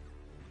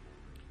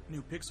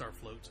new Pixar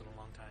floats in a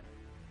long time.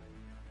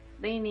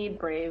 They need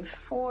Brave,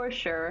 for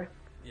sure.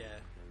 Yeah.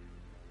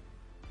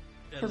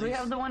 Because we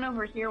have the one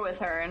over here with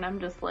her, and I'm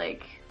just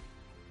like,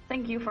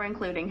 thank you for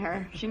including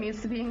her. She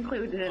needs to be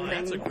included in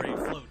things. That's a great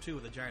float, too,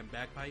 with a giant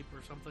bagpipe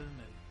or something. And...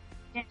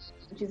 yeah,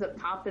 she's up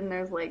top, and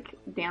there's, like,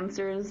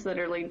 dancers that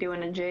are, like,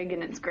 doing a jig,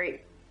 and it's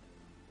great.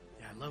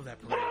 Yeah, I love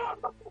that parade.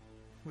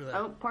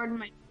 Oh, pardon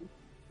my...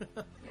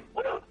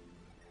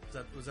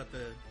 Was that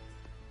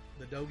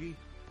the doggy?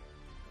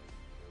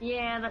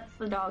 Yeah, that's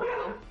the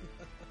doggo.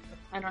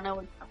 I don't know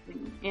what's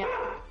happening. Yeah.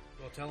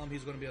 Well, tell him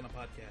he's going to be on a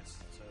podcast,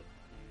 so...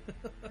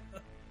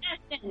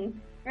 We're going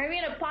to be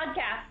on a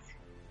podcast.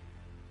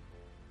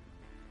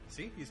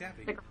 See? He's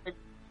happy.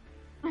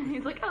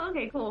 He's like, oh,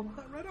 okay, cool.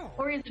 Right on.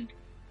 Or he's in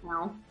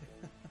now.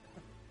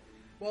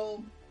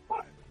 Well,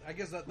 I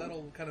guess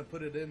that'll kind of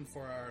put it in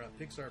for our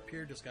Pixar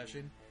Pier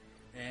discussion.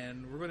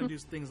 And we're going to do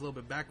things a little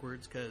bit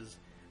backwards, because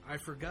I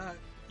forgot,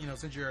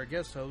 since you're our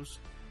guest host,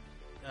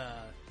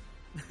 I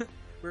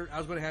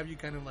was going to have you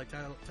kind of like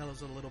tell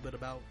us a little bit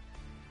about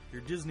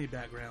your Disney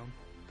background.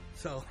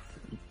 So,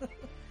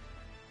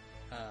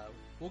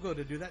 we'll go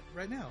to do that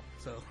right now.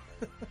 So,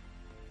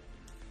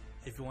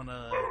 if you want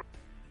to,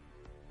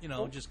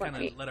 just kind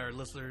of let our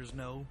listeners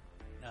know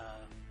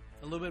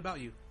a little bit about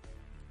you.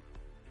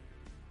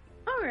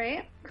 All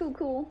right.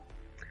 Cool.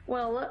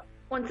 Well,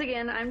 once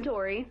again, I'm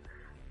Tori.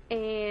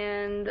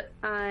 and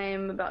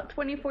I'm about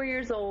 24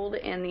 years old,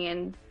 and the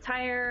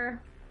entire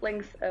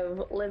length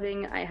of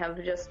living, I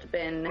have just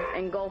been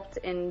engulfed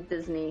in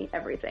Disney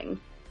everything.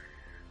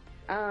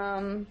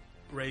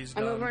 Raised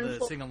I'm on over in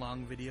the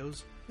sing-along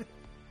videos.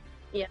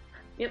 Yeah.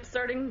 Yep,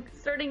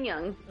 starting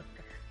young.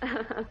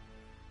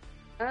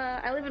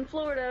 I live in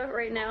Florida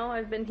right now.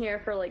 I've been here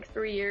for like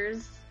 3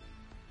 years.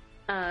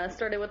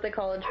 Started with the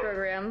college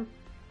program.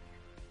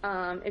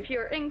 If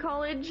you're in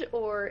college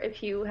or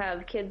if you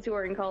have kids who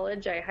are in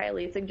college, I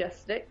highly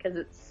suggest it because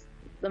it's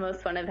the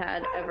most fun I've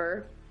had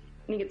ever.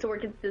 And you get to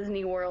work at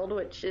Disney World,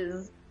 which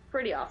is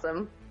pretty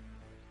awesome.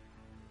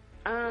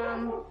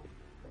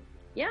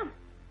 Yeah,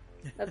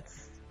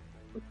 that's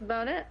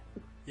about it.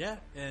 Yeah,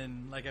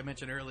 and like I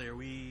mentioned earlier,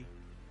 we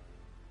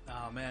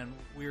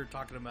were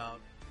talking about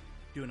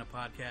doing a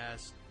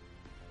podcast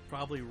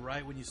probably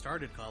right when you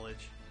started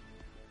college,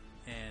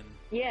 and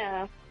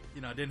yeah,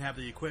 I didn't have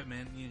the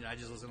equipment. I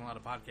just listen to a lot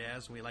of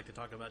podcasts. We like to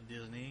talk about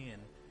Disney,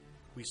 and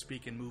we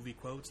speak in movie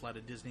quotes, a lot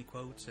of Disney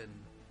quotes, and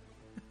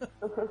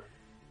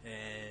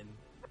and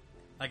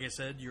like I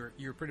said,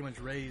 you're pretty much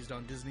raised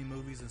on Disney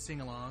movies and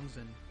sing-alongs,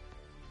 and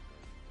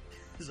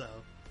so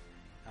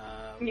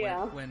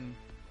yeah. When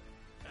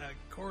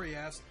Corey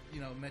asked,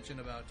 mentioned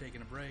about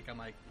taking a break, I'm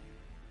like,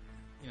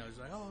 he's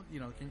like, oh,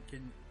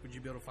 would you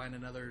be able to find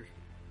another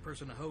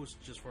person to host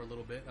just for a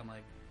little bit? I'm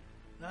like,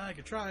 nah, I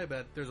could try,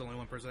 but there's only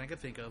one person I could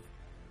think of,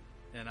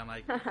 and I'm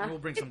like, we'll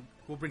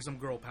bring some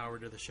girl power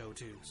to the show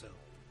too. So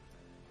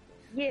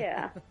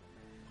yeah,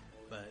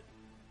 but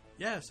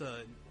yeah,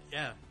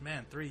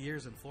 man, 3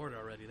 years in Florida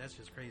already. That's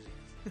just crazy.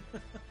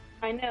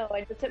 I know.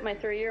 I just hit my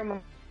 3-year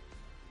mark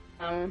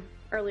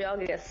early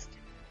August.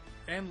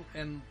 And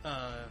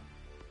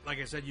like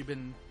I said, you've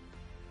been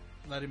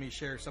letting me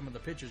share some of the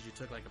pictures you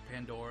took, like a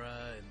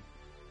Pandora and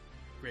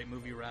great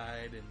movie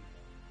ride,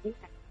 and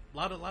a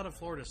lot of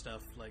Florida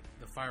stuff, like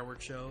the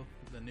fireworks show.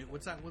 The new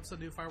what's the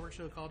new fireworks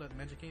show called at the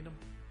Magic Kingdom?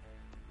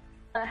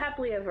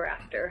 Happily Ever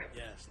After.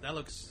 Yes, that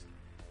looks.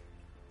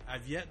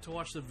 I've yet to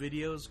watch the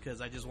videos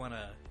because I just want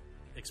to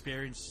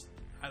experience.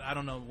 I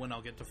don't know when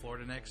I'll get to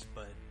Florida next,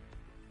 but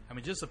I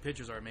mean, just the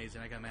pictures are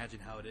amazing. I can imagine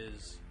how it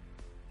is.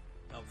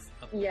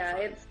 Yeah,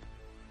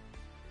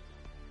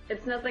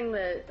 it's nothing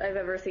that I've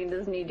ever seen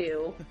Disney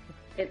do.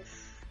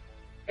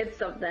 It's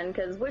something,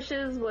 because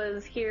Wishes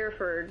was here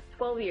for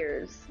 12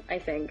 years, I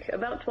think,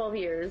 about 12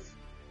 years,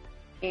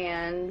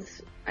 and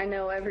I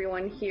know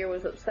everyone here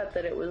was upset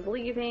that it was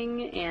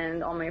leaving,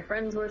 and all my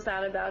friends were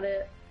sad about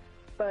it,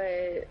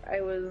 but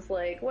I was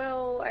like,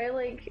 well, I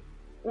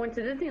went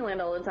to Disneyland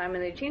all the time,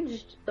 and they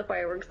changed the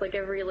fireworks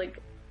every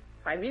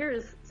 5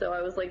 years, so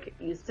I was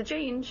used to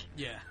change.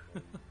 Yeah.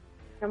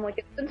 I'm like,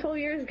 it's been 12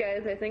 years,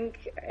 guys. I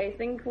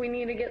think we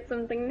need to get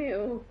something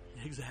new.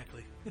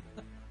 Exactly.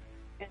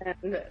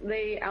 And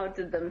they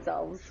outdid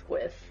themselves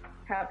with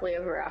Happily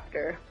Ever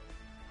After.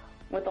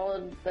 With all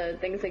of the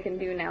things they can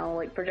do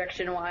now,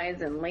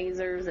 projection-wise and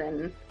lasers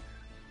and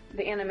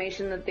the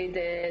animation that they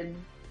did,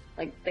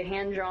 the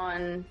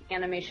hand-drawn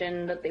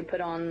animation that they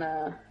put on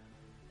the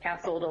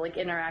castle to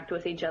interact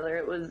with each other.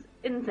 It was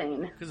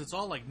insane. Because it's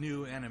all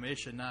new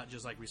animation, not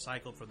just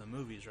recycled from the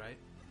movies, right?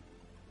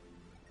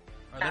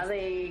 Yeah,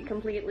 they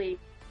completely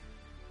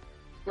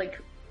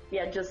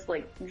just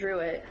drew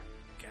it.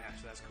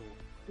 Gosh, that's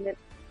cool.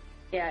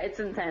 Yeah, it's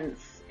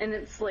intense, and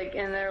it's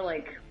and they're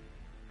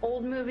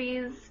old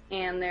movies,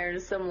 and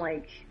there's some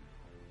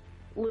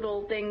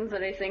little things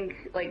that I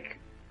think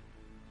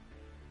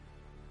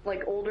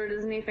older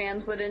Disney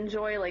fans would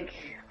enjoy.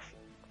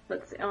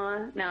 Let's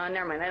no,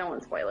 never mind. I don't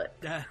want to spoil it.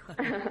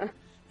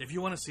 If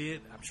you want to see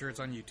it, I'm sure it's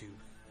on YouTube.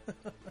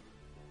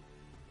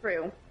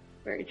 True.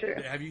 Very true.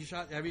 Have you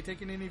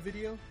taken any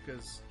video?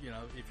 Because,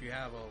 if you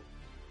have, I'll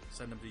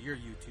send them to your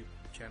YouTube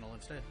channel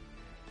instead.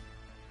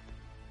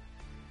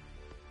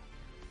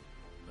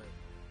 But,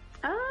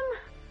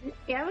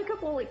 yeah, I have a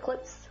couple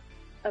clips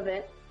of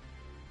it.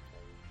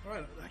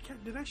 Alright,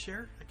 did I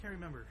share? I can't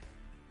remember.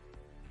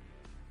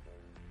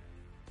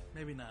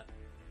 Maybe not.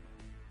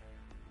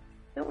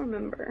 Don't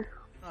remember.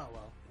 Oh,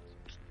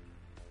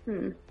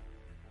 well.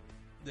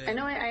 I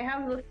know I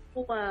have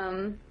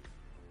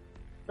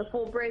the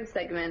full Brave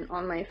segment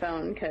on my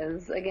phone,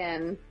 because,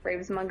 again,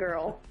 Brave's my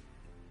girl.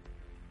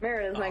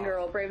 Mara's my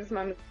girl. Brave's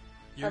my...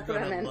 You're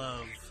gonna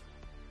love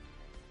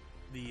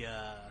the,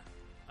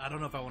 I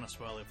don't know if I want to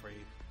spoil it for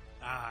you.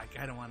 I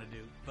don't want to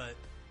do, but...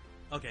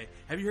 Okay,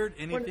 have you heard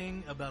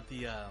anything about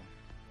the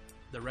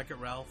Wreck-It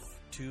Ralph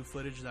 2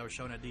 footage that was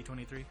shown at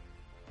D23?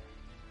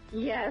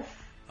 Yes.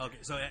 Okay,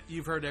 so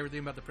you've heard everything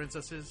about the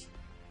princesses?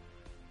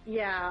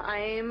 Yeah,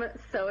 I'm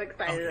so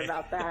excited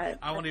about that.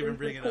 I won't even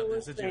bring it up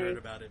since you heard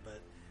about it, but...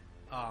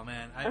 Oh,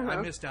 man, I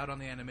missed out on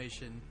the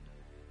animation,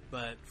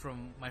 but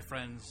from my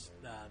friends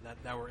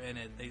that were in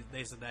it,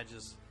 they said that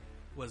just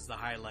was the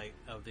highlight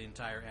of the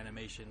entire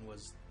animation,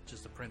 was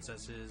just the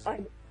princesses,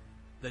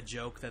 the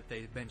joke that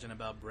they mentioned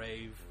about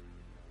Brave.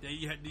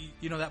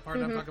 You know that part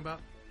I'm talking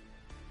about?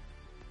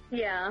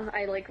 Yeah,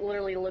 I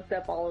literally looked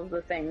up all of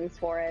the things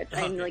for it.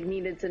 I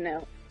needed to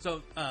know.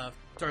 So, to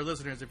our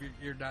listeners, if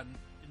you're not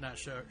not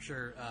sure,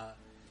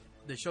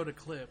 they showed a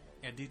clip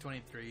at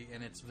D23,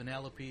 and it's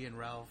Vanellope and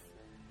Ralph,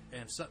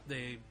 and so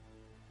they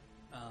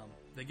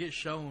get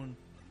shown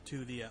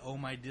to the Oh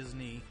My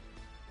Disney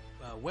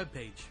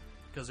webpage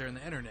because they're in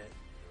the internet.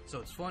 So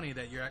it's funny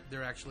that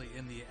they're actually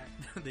in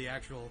the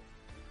actual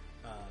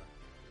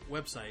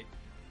website,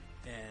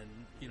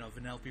 and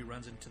Vanellope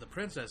runs into the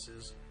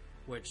princesses,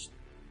 which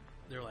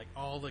they're like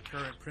all the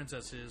current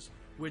princesses,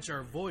 which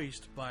are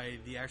voiced by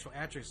the actual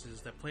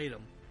actresses that played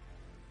them.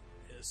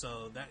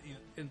 So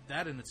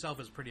that in itself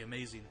is pretty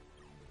amazing.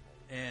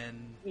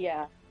 And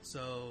yeah,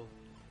 so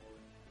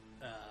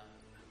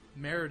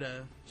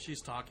Merida,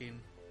 she's talking,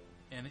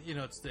 and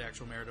it's the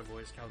actual Merida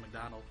voice, Calvin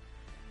McDonald.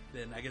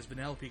 Then I guess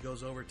Vanellope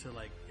goes over to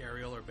like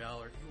Ariel or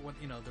Belle, or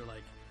they're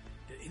like,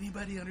 "Did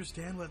anybody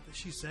understand what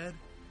she said?"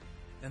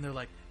 And they're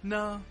like,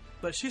 "No,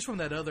 but she's from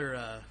that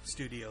other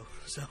studio."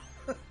 So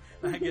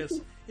I guess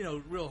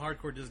real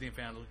hardcore Disney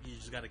fan, you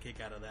just got a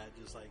kick out of that,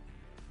 just like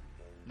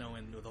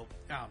knowing I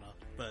don't know,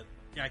 but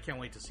yeah, I can't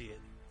wait to see it.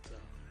 So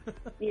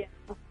yeah,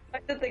 the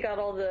fact that they got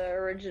all the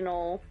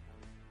original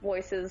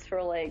voices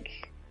for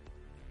like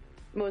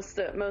most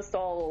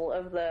all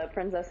of the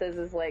princesses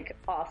is like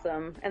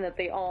awesome, and that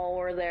they all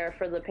were there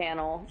for the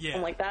panel. Yeah,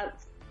 and like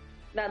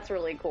that's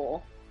really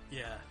cool.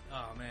 Yeah.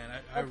 Oh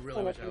man, I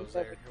really wish I was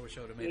there. I wish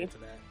I would have made it to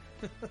that.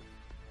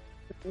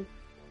 Yeah.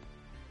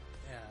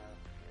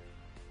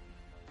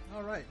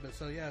 All right, but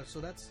so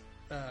that's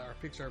our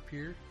Pixar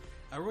Pier.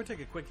 We're going to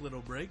take a quick little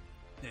break,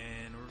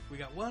 and we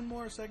got one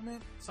more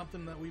segment,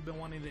 something that we've been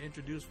wanting to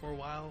introduce for a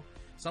while,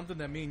 something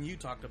that me and you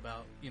talked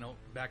about,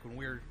 back when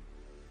we were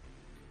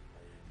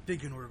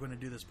thinking we were going to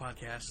do this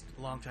podcast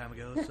a long time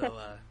ago. So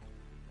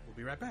we'll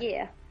be right back.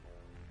 Yeah.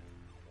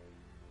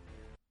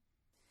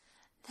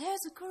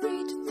 There's a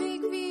great,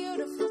 big,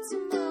 beautiful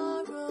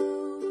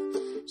tomorrow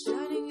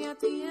shining at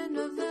the end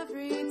of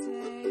every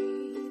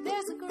day.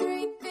 There's a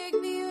great, big,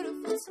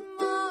 beautiful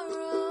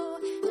tomorrow,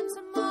 and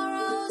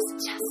tomorrow's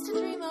just a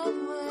dream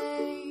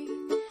away.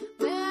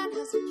 Man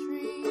has a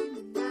dream,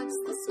 and that's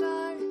the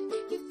start.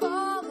 He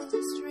follows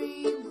his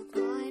dream with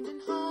mind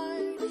and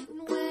heart,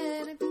 and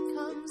when it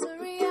becomes a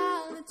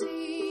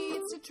reality,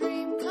 it's a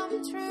dream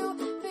come true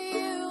for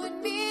you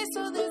and me.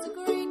 So there's a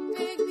great,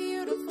 big,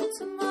 beautiful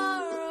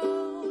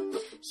tomorrow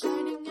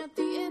shining at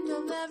the end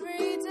of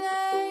every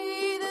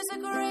day. There's a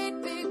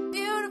great, big,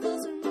 beautiful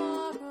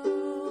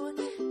tomorrow,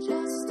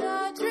 just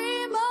a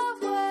dream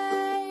away.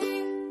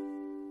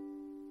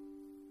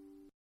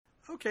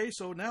 Okay,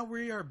 so now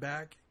we are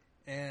back,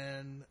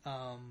 and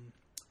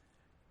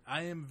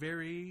I am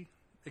very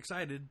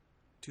excited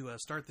to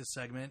start this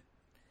segment.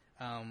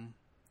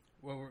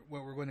 What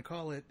we're going to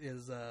call it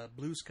is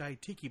Blue Sky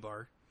Tiki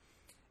Bar,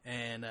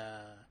 and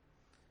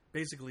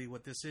basically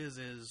what this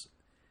is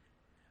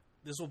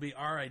this will be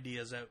our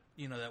ideas that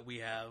that we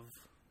have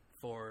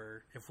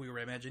for if we were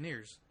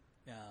Imagineers,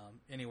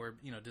 anywhere,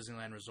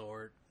 Disneyland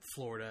Resort,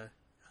 Florida,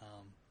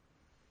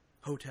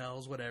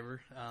 hotels,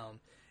 whatever.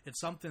 It's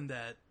something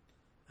that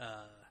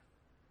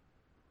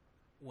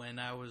when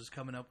I was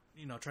coming up,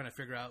 trying to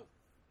figure out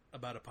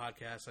about a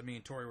podcast, I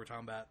mean, Tori were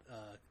talking about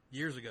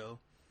years ago.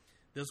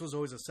 This was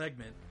always a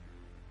segment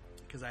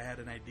because I had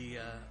an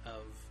idea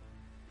of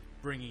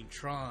bringing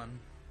Tron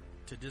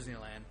to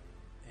Disneyland,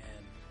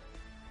 and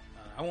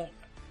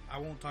I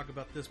won't talk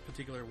about this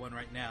particular one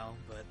right now,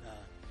 but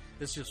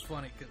it's just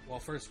funny. Well,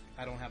 first,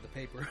 I don't have the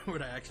paper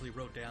what I actually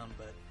wrote down,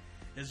 but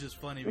it's just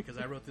funny because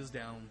I wrote this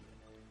down.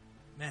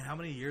 Man, how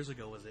many years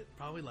ago was it?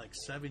 Probably like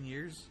 7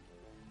 years,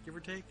 give or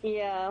take.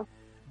 Yeah.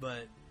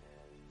 But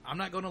I'm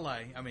not going to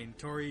lie. I mean,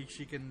 Tori,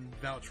 she can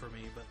vouch for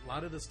me, but a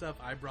lot of the stuff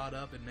I brought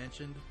up and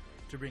mentioned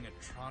to bring a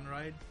Tron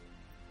ride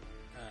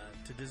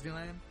to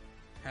Disneyland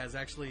has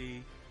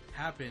actually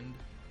happened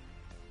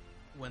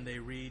when they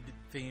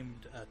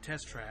themed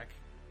Test Track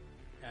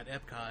at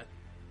Epcot,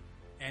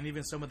 and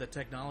even some of the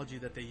technology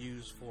that they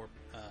use for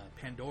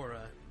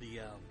Pandora,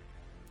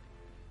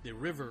 the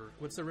river.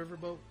 What's the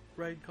riverboat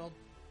ride called?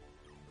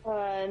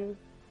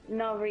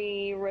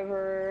 Navi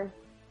River.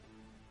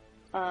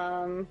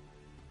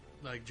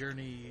 Like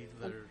Journey.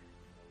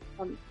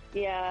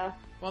 Yeah.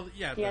 Well,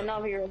 yeah.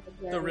 Navi River.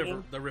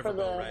 Journey The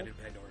riverboat ride in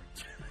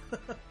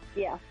Pandora.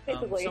 Yeah,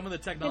 basically. Some of the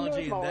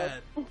technology in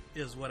that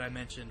is what I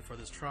mentioned for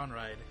this Tron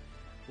ride,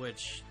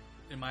 which,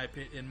 in my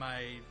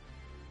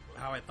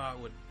how I thought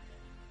would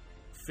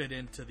fit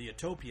into the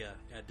Utopia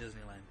at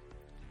Disneyland.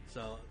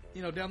 So,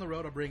 down the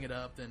road I'll bring it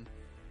up. And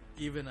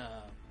even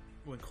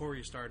when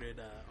Corey started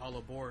All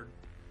Aboard,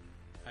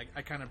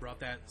 I kind of brought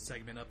that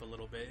segment up a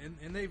little bit,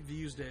 and they've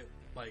used it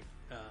like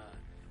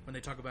when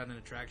they talk about an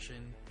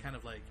attraction, kind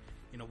of like,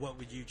 what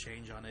would you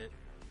change on it?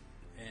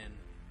 And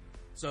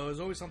so it was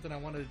always something I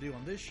wanted to do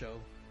on this show,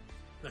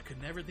 but I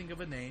could never think of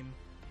a name,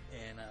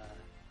 and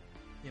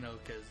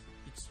because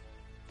it's,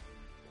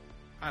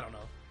 I don't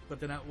know. But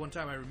then one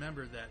time I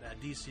remember that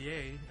at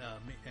DCA,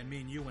 and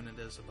me and you went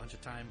into this a bunch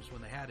of times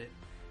when they had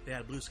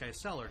a Blue Sky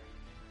Cellar,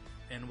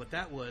 and what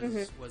that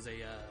was was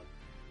a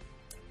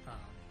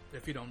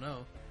if you don't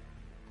know,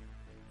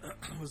 it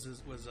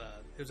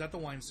was at the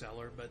wine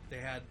cellar, but they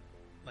had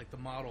like the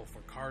model for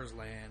Cars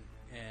Land,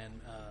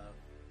 and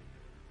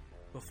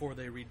before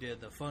they redid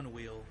the Fun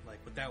Wheel, like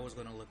what that was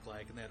going to look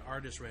like, and they had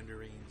artist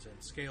renderings and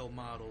scale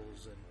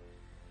models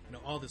and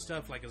all this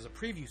stuff like as a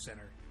preview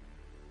center.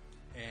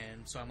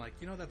 And so I'm like,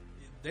 that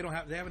they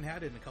haven't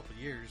had it in a couple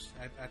of years.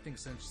 I think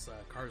since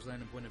Cars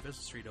Land and Buena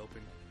Vista Street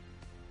opened.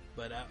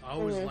 But I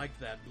always liked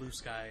that blue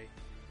sky.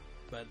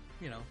 But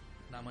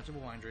not much of a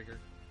wine drinker.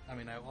 I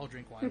mean, I'll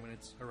drink wine when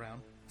it's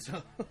around.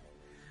 So,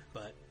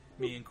 but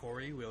me and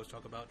Corey, we always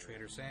talk about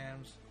Trader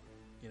Sam's.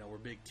 We're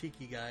big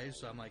Tiki guys.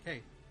 So I'm like,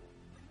 hey,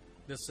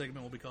 this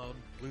segment will be called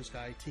Blue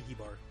Sky Tiki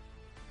Bar.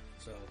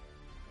 So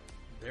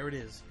there it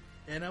is.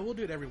 And I will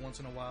do it every once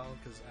in a while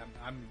because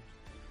I'm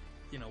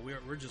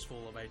we're just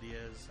full of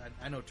ideas.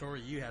 I know,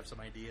 Tori, you have some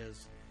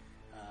ideas.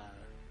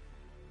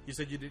 You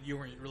said you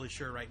weren't really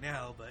sure right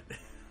now, but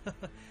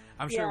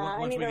I'm sure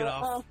once we get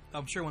off,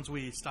 I'm sure once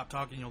we stop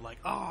talking, you'll like,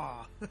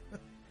 I'll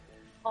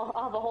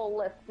have a whole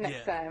list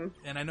next time.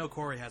 And I know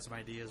Corey has some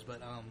ideas,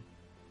 but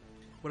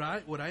what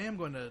I am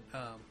going to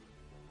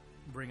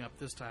bring up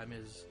this time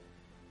is,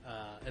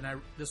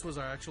 this was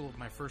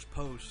my first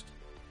post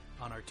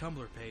on our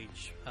Tumblr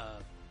page.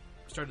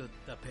 Started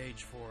a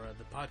page for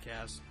the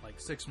podcast like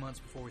 6 months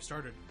before we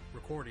started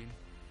recording,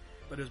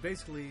 but it was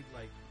basically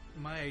like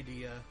my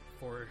idea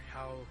for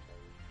how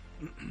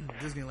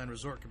Disneyland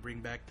Resort could bring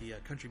back the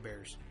country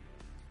bears,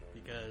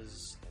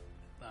 because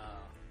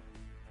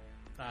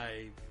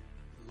I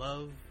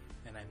love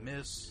and I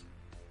miss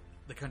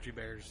the country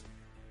bears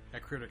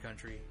at Critter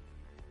Country.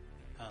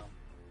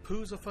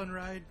 Pooh's a fun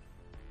ride,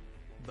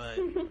 but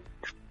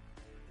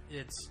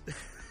it's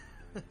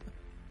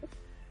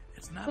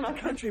it's not the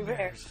country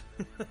bears.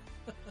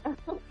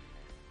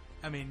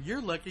 I mean,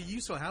 you're lucky you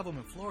still have them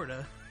in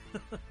Florida.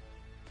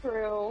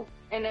 True.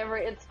 And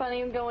it's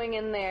funny going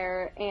in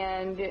there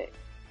and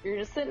you're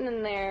just sitting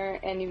in there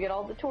and you get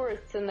all the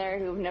tourists in there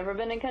who've never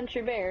been in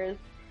Country Bears,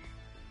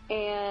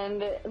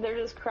 and they're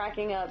just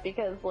cracking up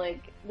because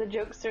like the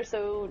jokes are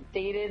so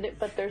dated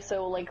but they're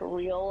so like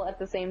real at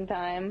the same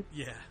time.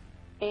 Yeah.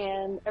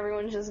 And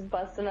everyone's just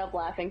busting up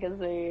laughing because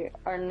they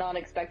are not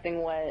expecting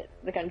what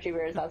the Country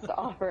Bears has to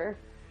offer.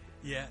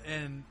 Yeah,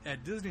 and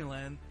at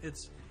Disneyland,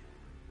 it's,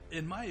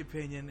 in my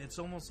opinion, it's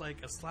almost like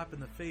a slap in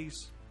the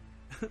face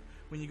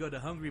when you go to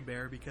Hungry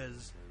Bear,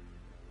 because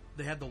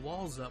they had the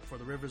walls up for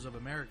the Rivers of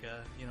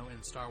America,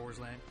 in Star Wars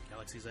Land,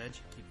 Galaxy's Edge.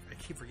 I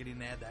keep forgetting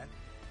to add that.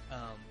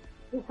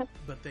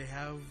 But they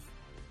have,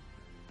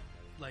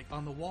 like,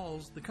 on the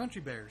walls, the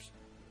Country Bears.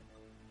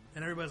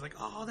 And everybody's like,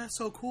 oh, that's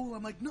so cool.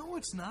 I'm like, no,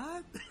 it's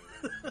not.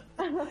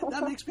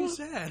 That makes me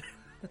sad.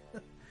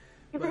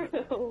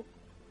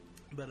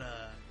 But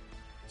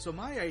so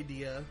my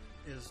idea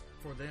is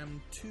for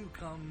them to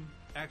come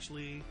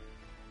actually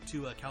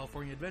to a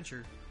California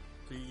Adventure.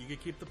 So you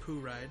could keep the Pooh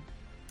ride,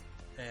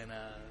 and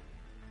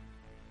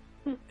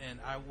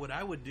what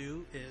I would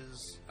do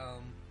is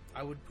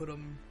I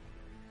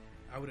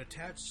would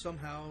attach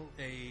somehow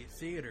a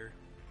theater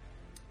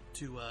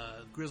to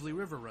Grizzly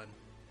River Run.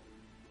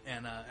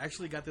 And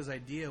actually got this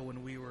idea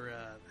when we were,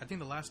 I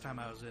think the last time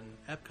I was in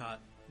Epcot,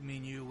 me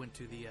and you went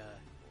to the,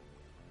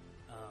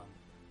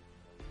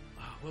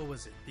 what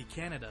was it? The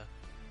Canada.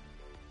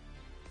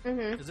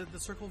 Mm-hmm. Is it the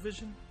Circle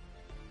Vision?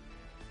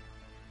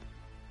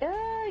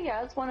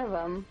 Yeah, it's one of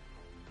them.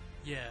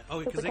 Yeah.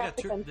 Oh, because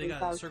they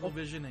got Circle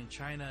Vision in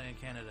China and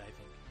Canada, I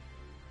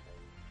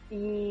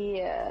think.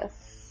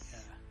 Yes. Yeah.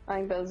 I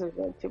think those are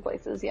the two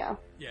places. Yeah.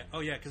 Yeah. Oh,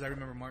 yeah. Because I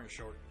remember Martin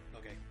Short.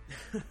 Okay.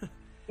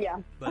 Yeah.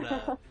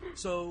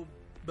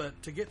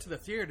 But to get to the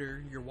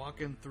theater, you're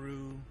walking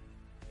through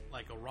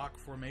like a rock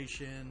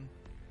formation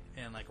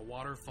and like a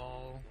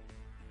waterfall,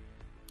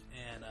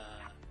 and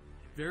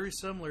very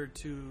similar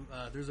to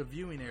there's a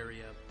viewing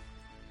area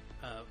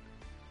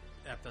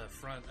at the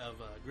front of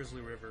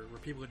Grizzly River where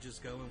people would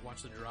just go and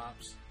watch the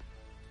drops,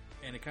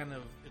 and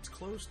it's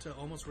close to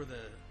almost where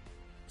the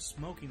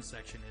smoking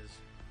section is,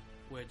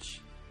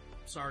 which,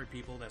 sorry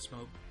people that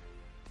smoke,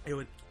 it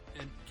would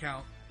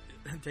count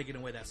taking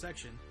away that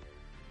section,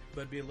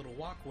 but it'd be a little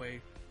walkway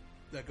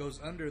that goes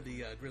under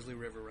the Grizzly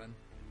River Run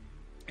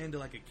into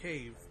like a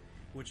cave,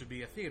 which would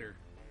be a theater.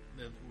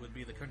 That would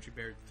be the Country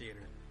Bear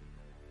Theater,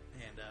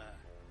 and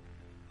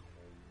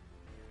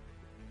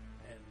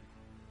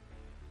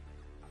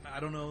I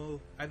don't know.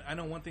 I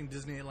know one thing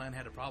Disneyland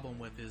had a problem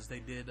with is they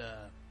did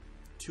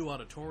 2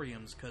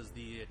 auditoriums because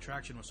the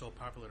attraction was so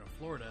popular in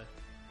Florida,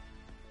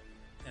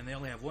 and they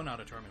only have 1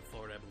 auditorium in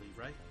Florida, I believe,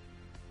 right?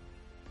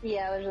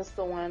 Yeah, there's just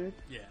the one.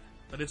 Yeah.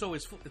 But it's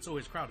always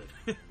crowded,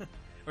 or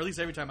at least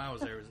every time I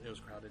was there, it was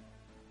crowded.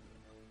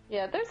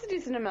 Yeah, there's a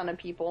decent amount of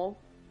people.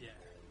 Yeah,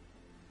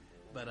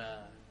 but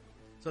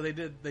so they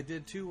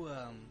did 2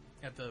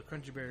 at the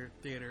Country Bear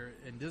Theater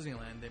in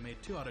Disneyland. They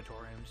made 2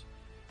 auditoriums,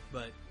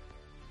 but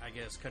I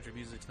guess country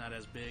music's not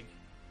as big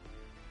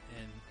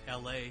in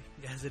LA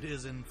as it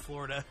is in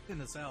Florida in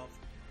the South.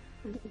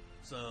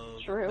 So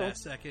True. That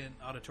second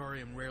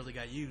auditorium rarely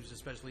got used,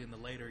 especially in the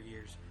later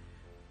years.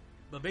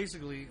 But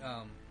basically,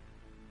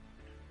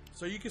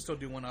 so you could still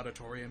do 1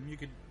 auditorium. You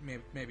could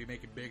maybe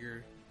make it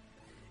bigger.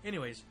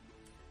 Anyways,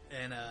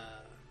 And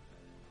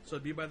so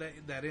it'd be by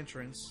that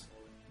entrance,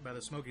 by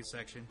the smoking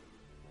section.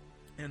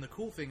 And the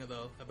cool thing,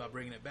 though, about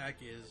bringing it back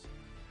is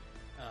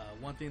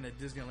one thing that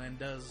Disneyland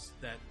does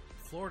that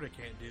Florida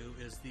can't do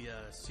is the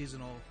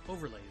seasonal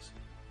overlays.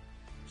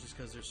 Just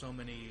because there's so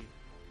many,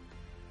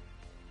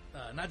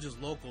 not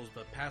just locals,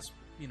 but past,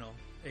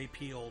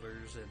 AP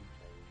holders and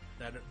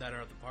that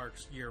are at the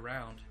parks year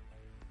round.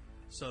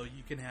 So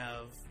you can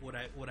have what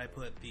I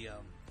put the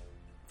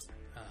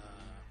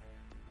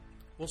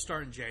we'll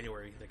start in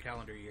January, the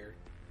calendar year,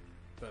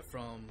 but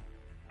from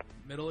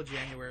middle of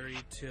January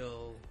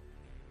till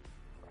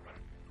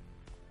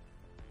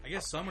I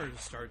guess summer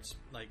starts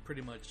like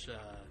pretty much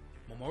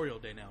Memorial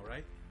Day now,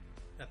 right?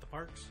 At the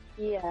parks.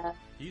 Yeah.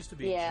 It used to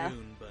be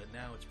June, but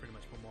now it's pretty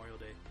much Memorial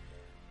Day.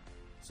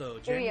 So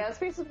yeah, it's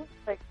basically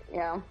like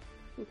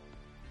it's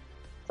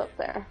up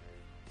there.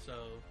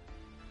 So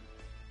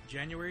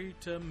January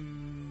to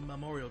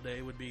Memorial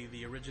Day would be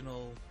the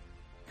original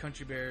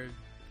Country Bear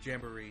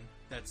Jamboree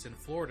that's in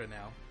Florida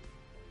now.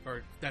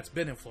 Or that's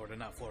been in Florida,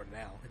 not Florida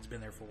now. It's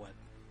been there for,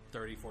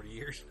 30, 40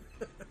 years?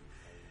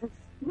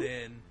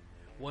 Then,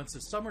 once the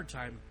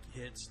summertime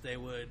hits, they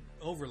would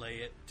overlay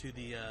it to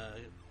the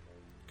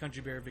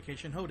Country Bear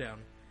Vacation Hoedown,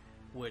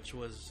 which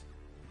was,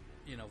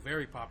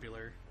 very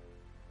popular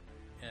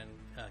in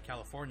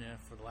California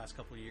for the last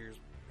couple of years,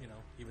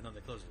 even though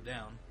they closed it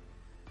down.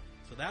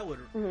 So that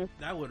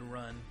would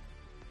run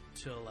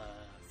till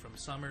from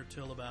summer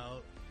till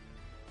about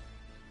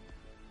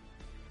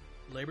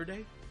Labor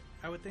Day,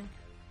 I would think.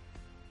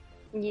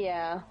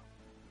 Yeah.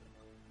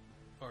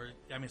 Or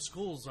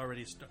school's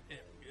already is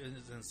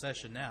in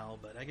session now,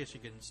 but I guess you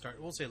can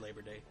start. We'll say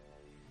Labor Day.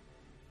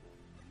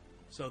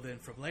 So then,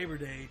 from Labor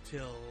Day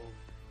till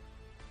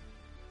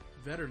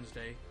Veterans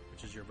Day,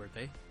 which is your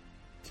birthday,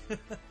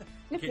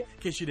 in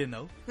case you didn't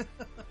know.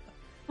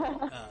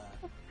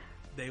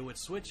 They would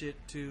switch it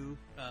to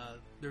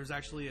there's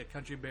actually a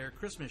Country Bear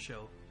Christmas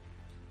show.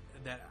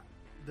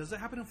 Does that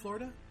happen in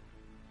Florida?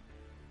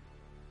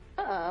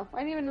 I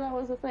didn't even know that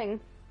was a thing.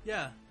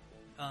 Yeah.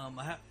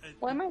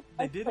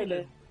 They did it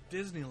at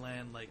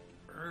Disneyland like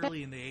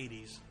early in the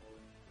 80s.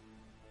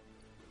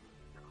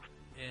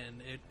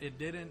 And it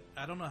didn't,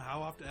 I don't know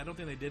how often, I don't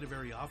think they did it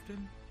very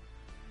often.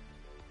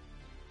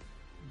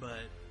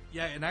 But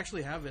yeah, and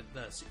actually have it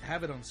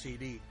on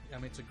CD.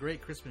 It's a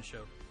great Christmas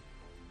show.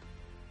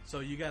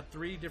 So you got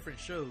 3 different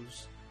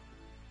shows,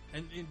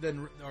 and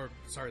then,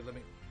 let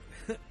me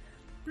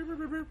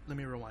let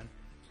me rewind.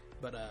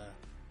 But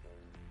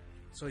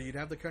so you'd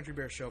have the Country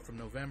Bear show from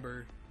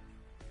November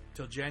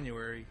till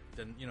January,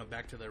 then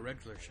back to the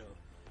regular show.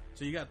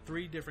 So you got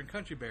 3 different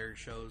Country Bear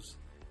shows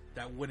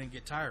that wouldn't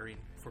get tiring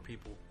for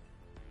people,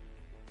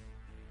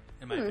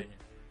 in my opinion.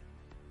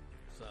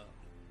 So,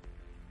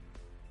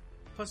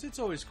 plus it's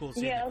always cool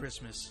seeing the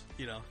Christmas,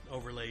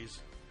 overlays,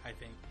 I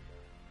think.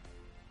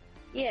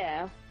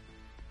 Yeah.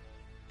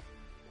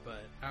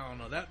 But I don't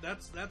know.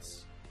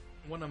 That's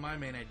one of my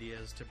main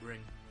ideas to bring,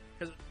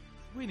 because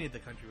we need the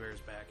Country Bears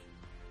back.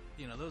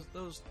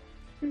 Those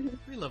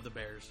we love the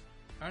Bears.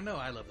 I know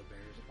I love the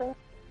Bears.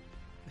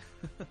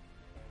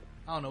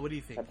 I don't know. What do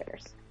you think? The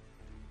Bears.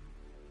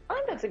 I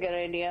think that's a good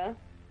idea,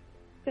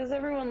 because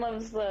everyone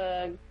loves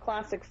the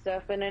classic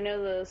stuff, and I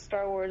know the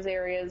Star Wars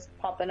area is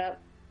popping up.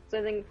 So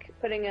I think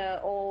putting an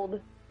old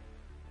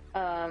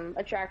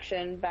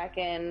attraction back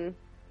in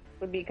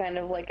would be kind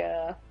of like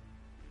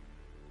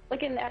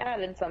an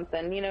added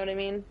something, you know what I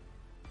mean?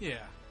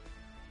 Yeah.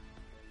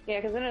 Yeah,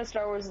 because I know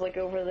Star Wars is like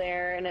over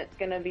there, and it's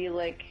gonna be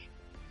like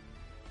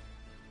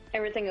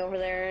everything over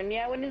there. And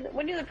yeah,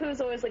 Winnie the Pooh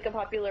is always like a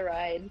popular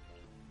ride.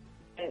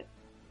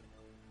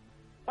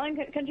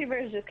 Country Bear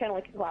is just kind of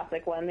like a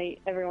classic one.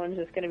 Everyone's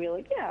just gonna be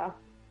like, yeah,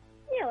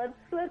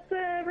 let's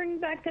bring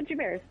back Country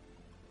Bears.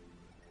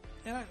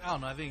 And I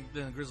don't know. I think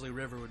the Grizzly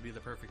River would be the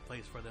perfect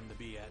place for them to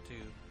be at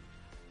too.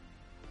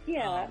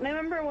 Yeah, and I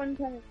remember one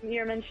time you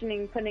were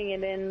mentioning putting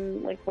it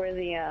in, like, where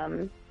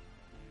the,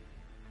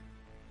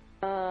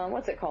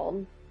 what's it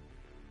called?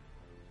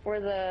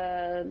 Where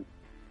the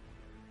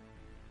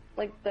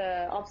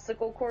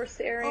obstacle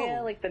course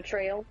area, like the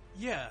trail.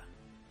 Yeah.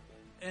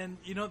 And,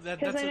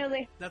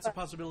 that's a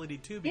possibility,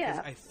 too, because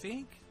I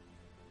think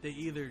they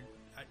either,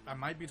 I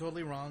might be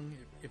totally wrong,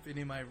 if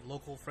any of my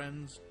local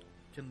friends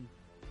can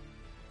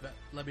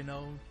let me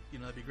know,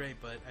 that'd be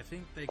great, but I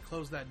think they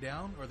closed that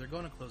down, or they're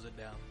going to close it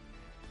down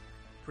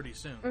pretty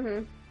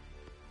soon.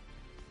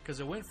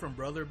 Because it went from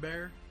Brother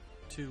Bear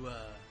to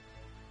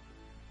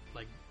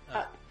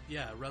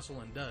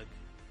Russell and Doug.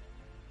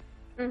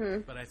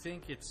 But I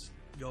think it's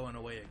going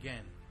away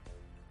again.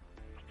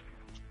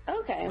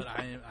 Okay. But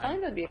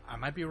I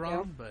might be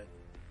wrong,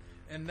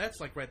 and that's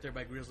like right there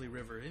by Grizzly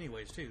River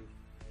anyways too.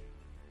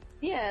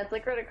 Yeah, it's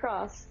like right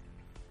across.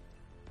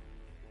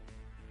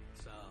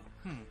 So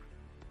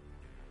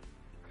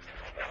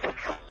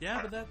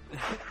yeah, but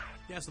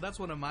so that's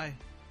one of my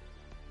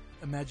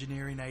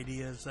Imagineering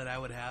ideas that I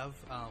would have.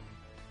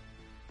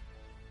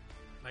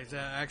 Like I said,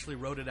 I actually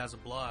wrote it as a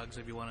blog, so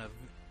if you want to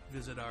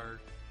visit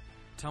our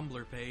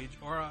Tumblr page,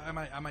 or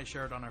I might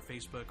share it on our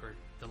Facebook or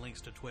the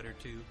links to Twitter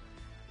too.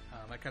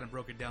 I kind of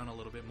broke it down a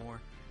little bit more.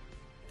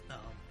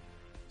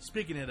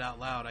 Speaking it out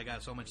loud, I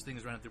got so much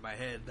things running through my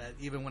head that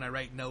even when I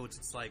write notes,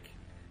 it's like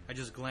I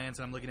just glance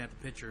and I'm looking at the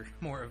picture,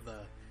 more of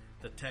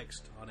the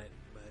text on it.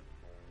 But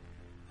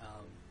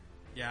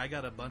yeah, I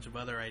got a bunch of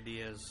other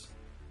ideas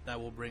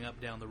that we'll bring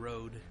up down the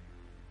road.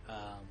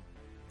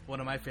 One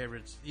of my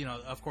favorites,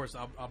 of course,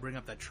 I'll bring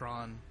up that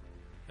Tron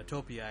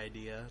Utopia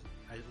idea.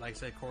 Like I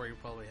said, Corey will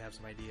probably have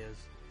some ideas.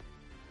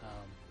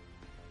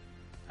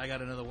 I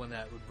got another one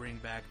that would bring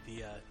back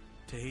the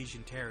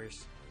Tahitian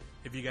Terrace,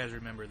 if you guys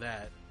remember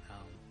that.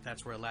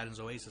 That's where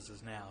Aladdin's Oasis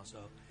is now.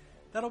 So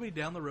that'll be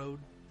down the road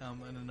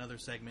in another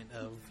segment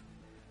of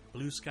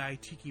Blue Sky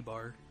Tiki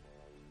Bar.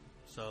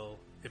 So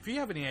if you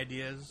have any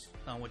ideas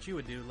on what you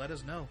would do, let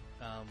us know.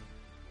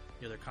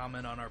 Either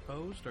comment on our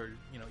post or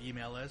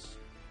email us,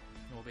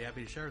 and we'll be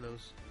happy to share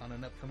those on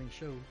an upcoming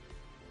show.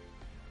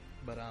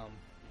 But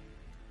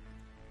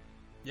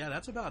yeah,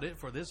 that's about it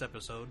for this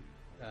episode.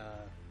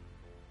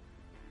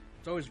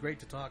 It's always great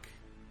to talk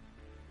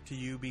to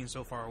you, being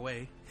so far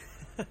away.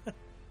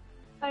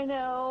 I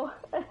know.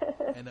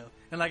 I know.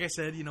 And like I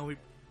said, we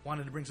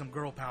wanted to bring some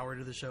girl power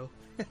to the show.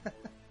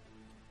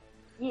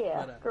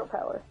 Yeah, but, girl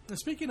power.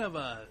 Speaking of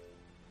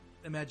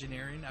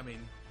Imagineering, I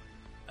mean,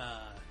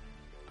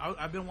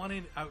 I've been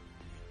wanting. I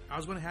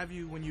was going to have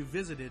you when you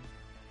visited,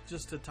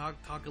 just to talk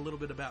a little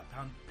bit about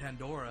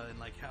Pandora and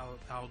like how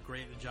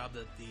great a job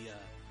that the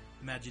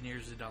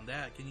Imagineers did on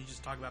that. Can you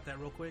just talk about that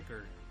real quick,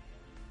 or?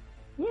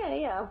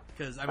 Yeah.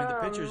 Because I mean, the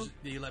pictures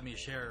that you let me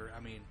share. I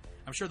mean,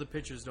 I'm sure the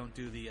pictures don't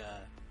do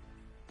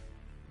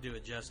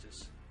it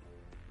justice.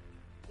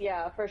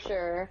 Yeah, for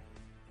sure.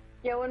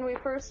 Yeah, when we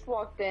first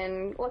walked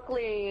in,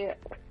 luckily,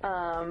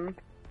 I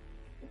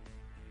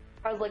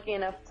was lucky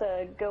enough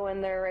to go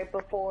in there right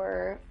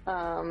before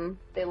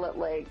they let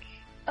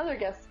other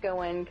guests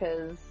go in,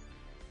 because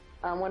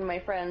one of my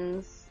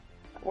friends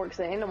works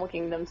at Animal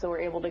Kingdom, so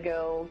we're able to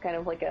go kind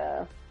of like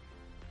a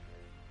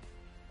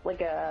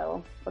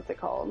what's it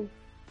called?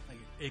 Like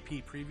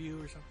AP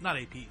preview or something? Not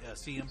AP,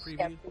 CM preview?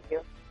 Yeah,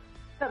 preview.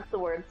 That's the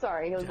word.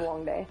 Sorry, it was a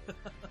long day.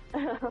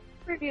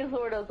 Preview is the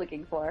word I was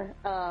looking for.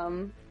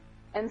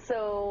 And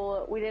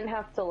so we didn't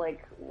have to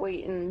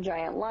wait in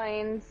giant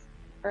lines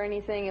or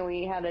anything, and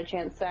we had a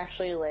chance to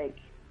actually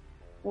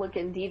look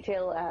in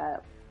detail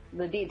at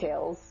the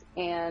details.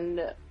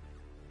 And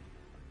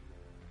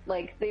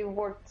they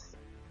worked.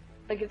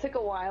 It took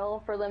a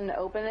while for them to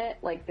open it.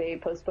 They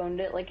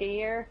postponed it a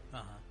year.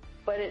 Uh-huh.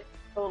 But it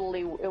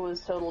was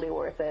totally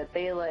worth it.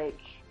 They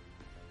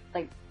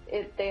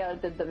they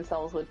outdid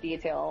themselves with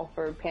detail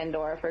for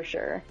Pandora for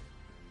sure.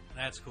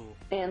 That's cool.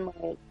 And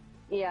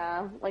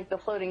the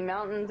floating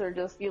mountains are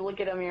just, you look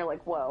at them and you're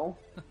like, whoa.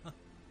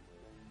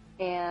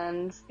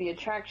 And the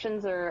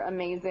attractions are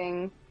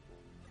amazing.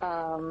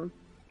 The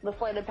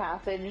Flight of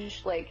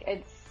Passage,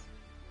 it's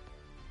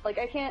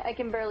I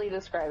can barely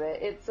describe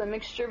it. It's a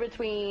mixture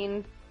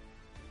between,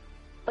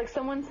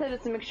 someone said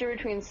it's a mixture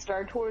between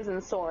Star Tours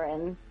and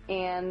Soarin',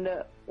 and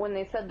when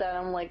they said that,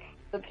 I'm like,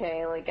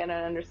 okay, I don't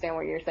understand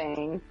what you're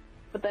saying.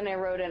 But then I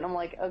wrote it, and I'm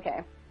like,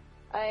 okay,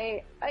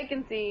 I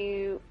can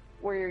see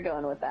where you're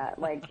going with that.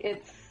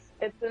 It's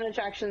an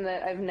attraction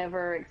that I've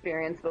never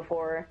experienced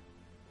before,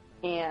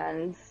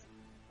 and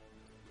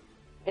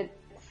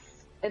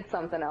it's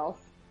something else.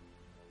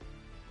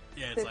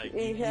 Yeah, it's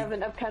you have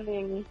an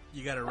upcoming.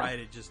 You got to ride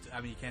it. You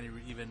can't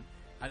even.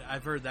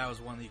 I've heard that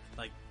was one of the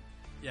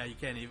yeah, you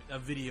can't even. A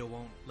video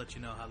won't let you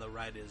know how the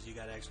ride is. You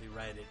got to actually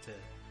ride it to.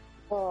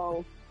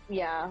 Oh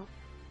yeah,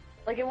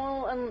 it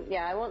won't.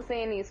 I won't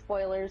say any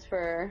spoilers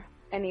for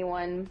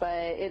anyone, but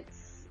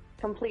it's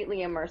completely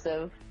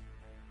immersive.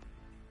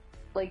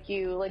 The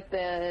queue.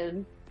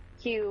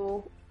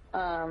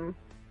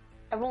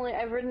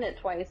 I've ridden it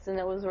twice, and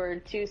it was for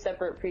 2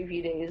 separate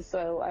preview days.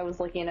 So I was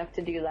lucky enough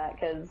to do that,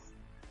 because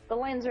the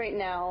lines right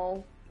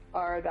now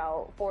are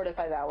about 4 to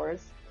 5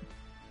 hours,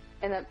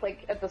 and that's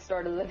at the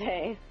start of the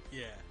day.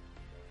 Yeah.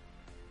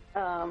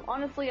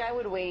 Honestly, I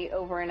would wait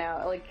over an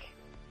hour.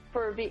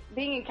 For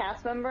being a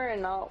cast member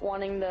and not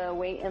wanting to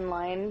wait in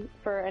line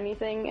for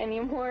anything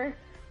anymore,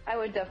 I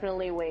would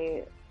definitely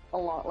wait a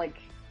lot,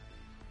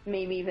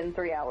 maybe even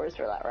 3 hours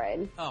for that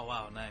ride. Oh,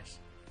 wow, nice.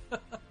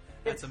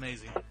 That's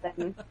amazing.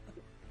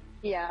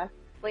 Yeah.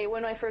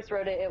 When I first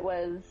rode it, it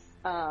was,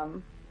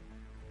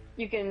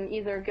 you can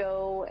either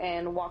go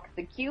and walk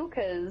the queue,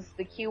 because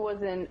the queue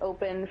wasn't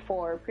open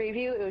for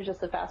preview. It was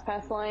just a fast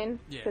pass line,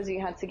 because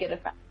you had to get a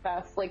fast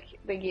pass.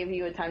 They gave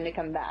you a time to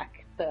come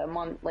back to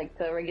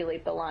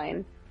regulate the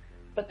line.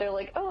 But they're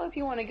like, oh, if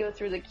you want to go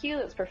through the queue,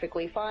 that's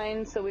perfectly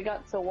fine. So we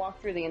got to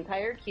walk through the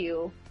entire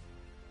queue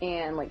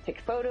and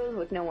take photos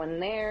with no one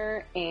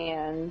there,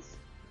 and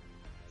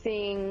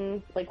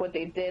seeing what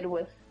they did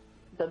with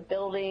the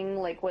building,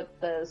 with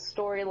the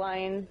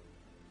storyline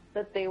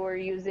that they were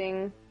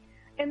using.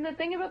 And the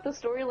thing about the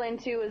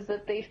storyline too is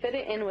that they fit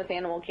it in with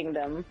Animal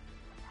Kingdom.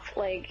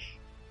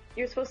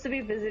 You're supposed to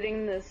be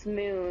visiting this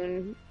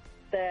moon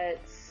that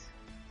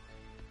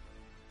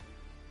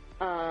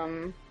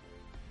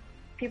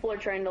people are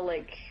trying to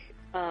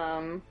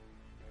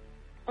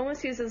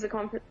almost used as a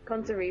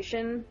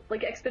conservation,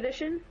 like,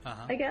 expedition,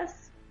 I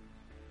guess.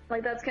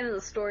 Like, that's kind of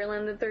the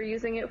storyline that they're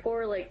using it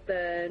for. Like,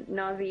 the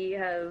Na'vi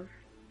have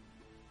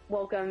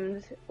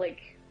welcomed,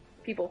 like,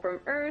 people from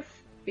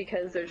Earth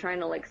because they're trying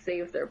to, like,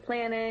 save their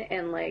planet,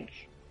 and, like,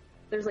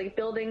 there's, like,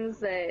 buildings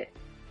that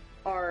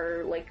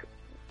are, like,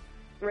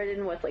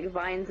 ridden with, like,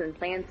 vines and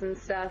plants and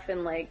stuff,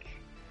 and, like,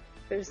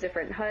 there's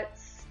different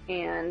huts,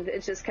 and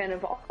it's just kind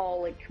of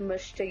all, like,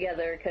 mushed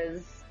together,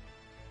 because,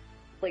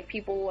 like,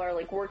 people are,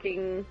 like,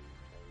 working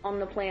on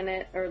the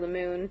planet, or the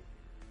moon,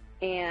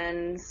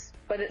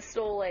 but it's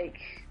still, like,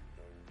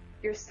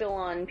 you're still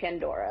on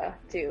Pandora,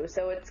 too,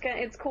 so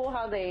it's cool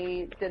how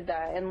they did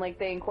that, and, like,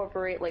 they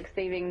incorporate, like,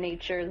 saving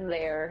nature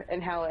there,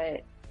 and how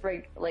it,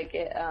 like,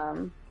 it,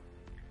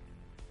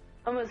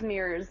 almost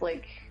mirrors,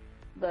 like,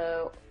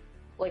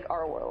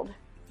 our world.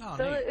 Oh,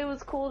 so neat. it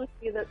was cool to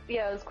see that.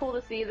 Yeah, it was cool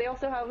to see. They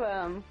also have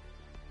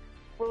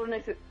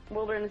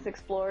wilderness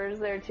explorers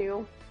there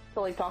too,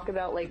 to like talk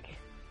about like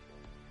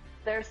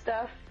their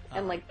stuff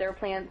and like their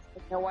plants,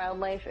 and their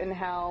wildlife, and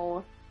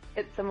how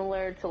it's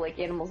similar to like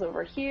animals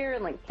over here,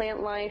 and like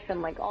plant life,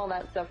 and like all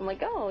that stuff. I'm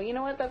like, oh, you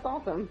know what? That's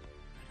awesome.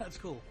 That's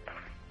cool.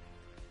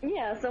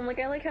 Yeah, so I'm like,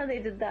 I like how they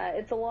did that.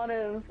 It's a lot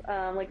of,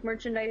 like,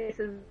 merchandise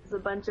is a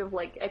bunch of,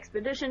 like,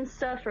 expedition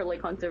stuff, or,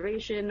 like,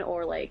 conservation,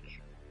 or, like,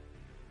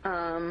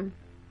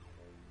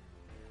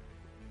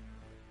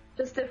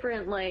 just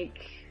different,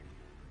 like,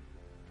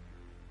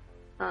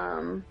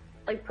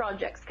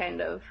 projects,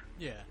 kind of.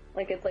 Yeah.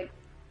 Like, it's, like,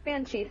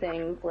 banshee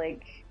things,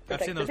 like,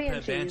 I've seen those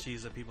banshees. pet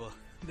banshees that people,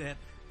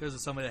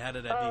 there's somebody that had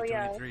it at Oh,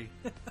 D23.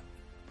 yeah.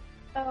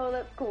 Oh,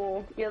 that's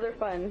cool. Yeah, they're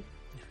fun.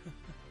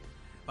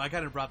 I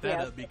kind of brought that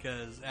up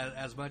because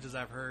as much as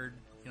I've heard,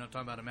 you know,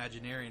 talking about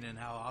Imagineering and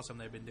how awesome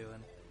they've been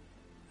doing,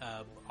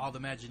 all the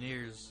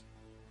Imagineers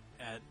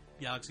at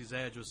Galaxy's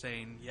Edge was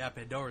saying, yeah,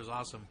 Pandora's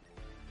awesome.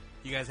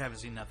 You guys haven't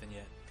seen nothing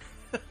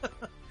yet.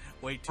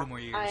 Wait 2 more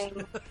years.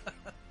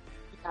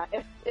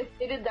 If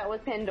they did that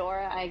with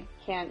Pandora, I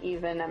can't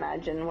even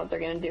imagine what they're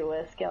going to do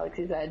with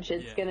Galaxy's Edge.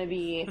 It's going to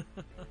be...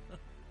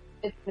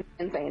 it's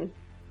insane.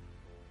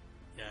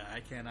 Yeah,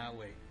 I cannot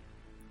wait.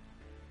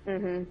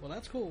 Mm-hmm. Well,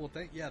 that's cool. Well,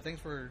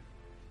 thanks for...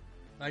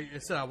 Like I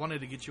said, I wanted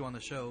to get you on the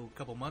show a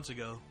couple months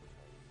ago.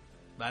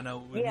 But I know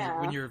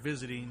when you're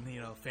visiting, you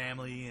know,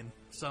 family and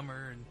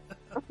summer and...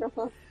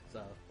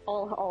 so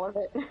all of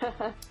it.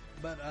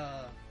 But,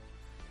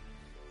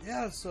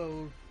 yeah,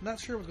 so not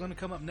sure what's going to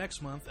come up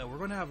next month. We're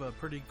going to have a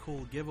pretty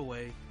cool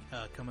giveaway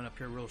coming up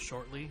here real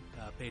shortly.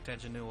 Pay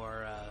attention to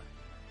our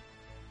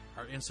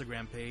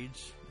Instagram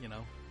page, you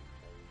know.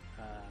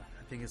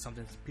 I think it's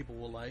something people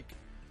will like.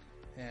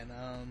 And,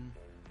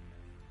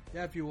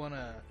 yeah, if you want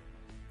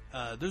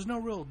to, there's no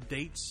real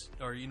dates,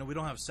 or, you know, we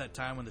don't have set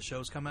time when the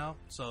shows come out.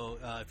 So,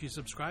 if you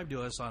subscribe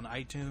to us on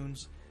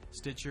iTunes,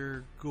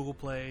 Stitcher, Google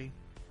Play,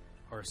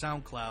 or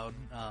SoundCloud,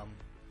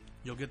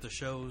 you'll get the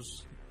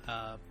shows,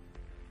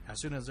 as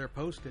soon as they're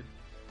posted.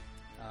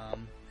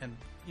 And,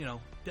 you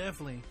know,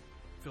 definitely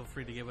feel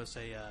free to give us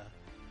a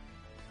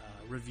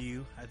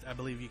review. I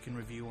believe you can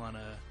review on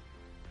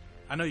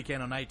I know you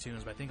can on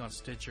iTunes, but I think on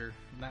Stitcher.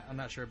 I'm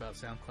not sure about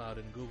SoundCloud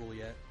and Google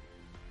yet.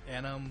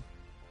 And,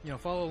 you know,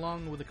 follow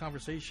along with the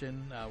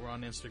conversation. We're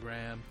on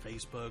Instagram,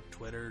 Facebook,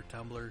 Twitter,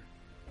 Tumblr.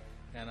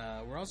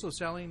 And we're also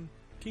selling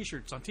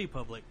t-shirts on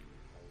TeePublic.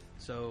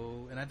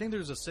 So, and I think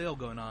there's a sale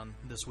going on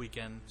this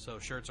weekend. So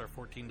shirts are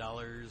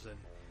 $14, and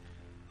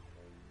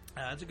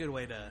it's a good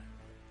way to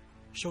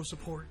show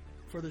support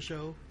for the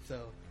show.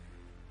 So,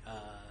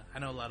 I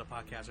know a lot of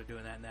podcasts are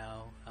doing that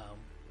now.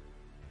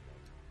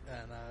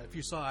 And if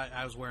you saw,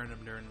 I was wearing them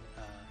during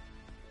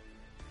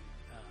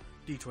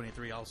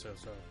D23 also,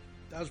 so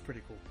that was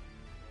pretty cool.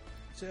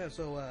 So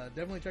yeah,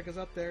 definitely check us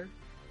out there.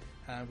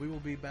 We will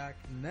be back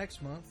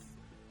next month,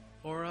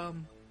 or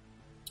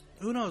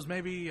who knows,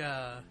 maybe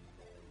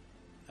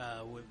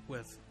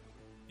with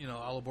you know,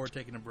 All Aboard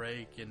taking a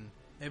break, and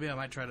maybe I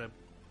might try to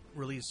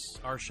release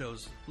our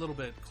shows a little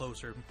bit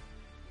closer.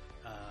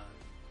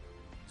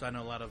 So I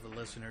know a lot of the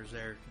listeners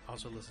there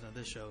also listen to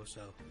this show,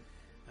 so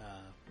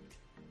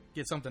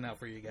get something out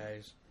for you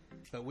guys.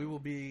 But we will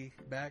be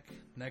back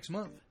next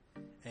month.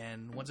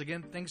 And once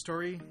again, thanks,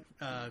 Tori.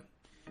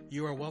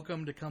 You are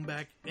welcome to come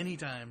back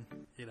anytime.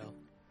 You know,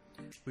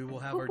 we will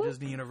have our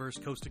Disney Universe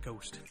coast to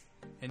coast,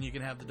 and you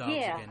can have the dogs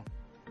again.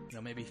 You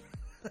know, maybe.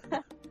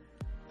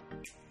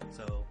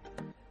 So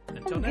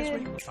until next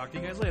week, we'll talk to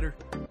you guys later.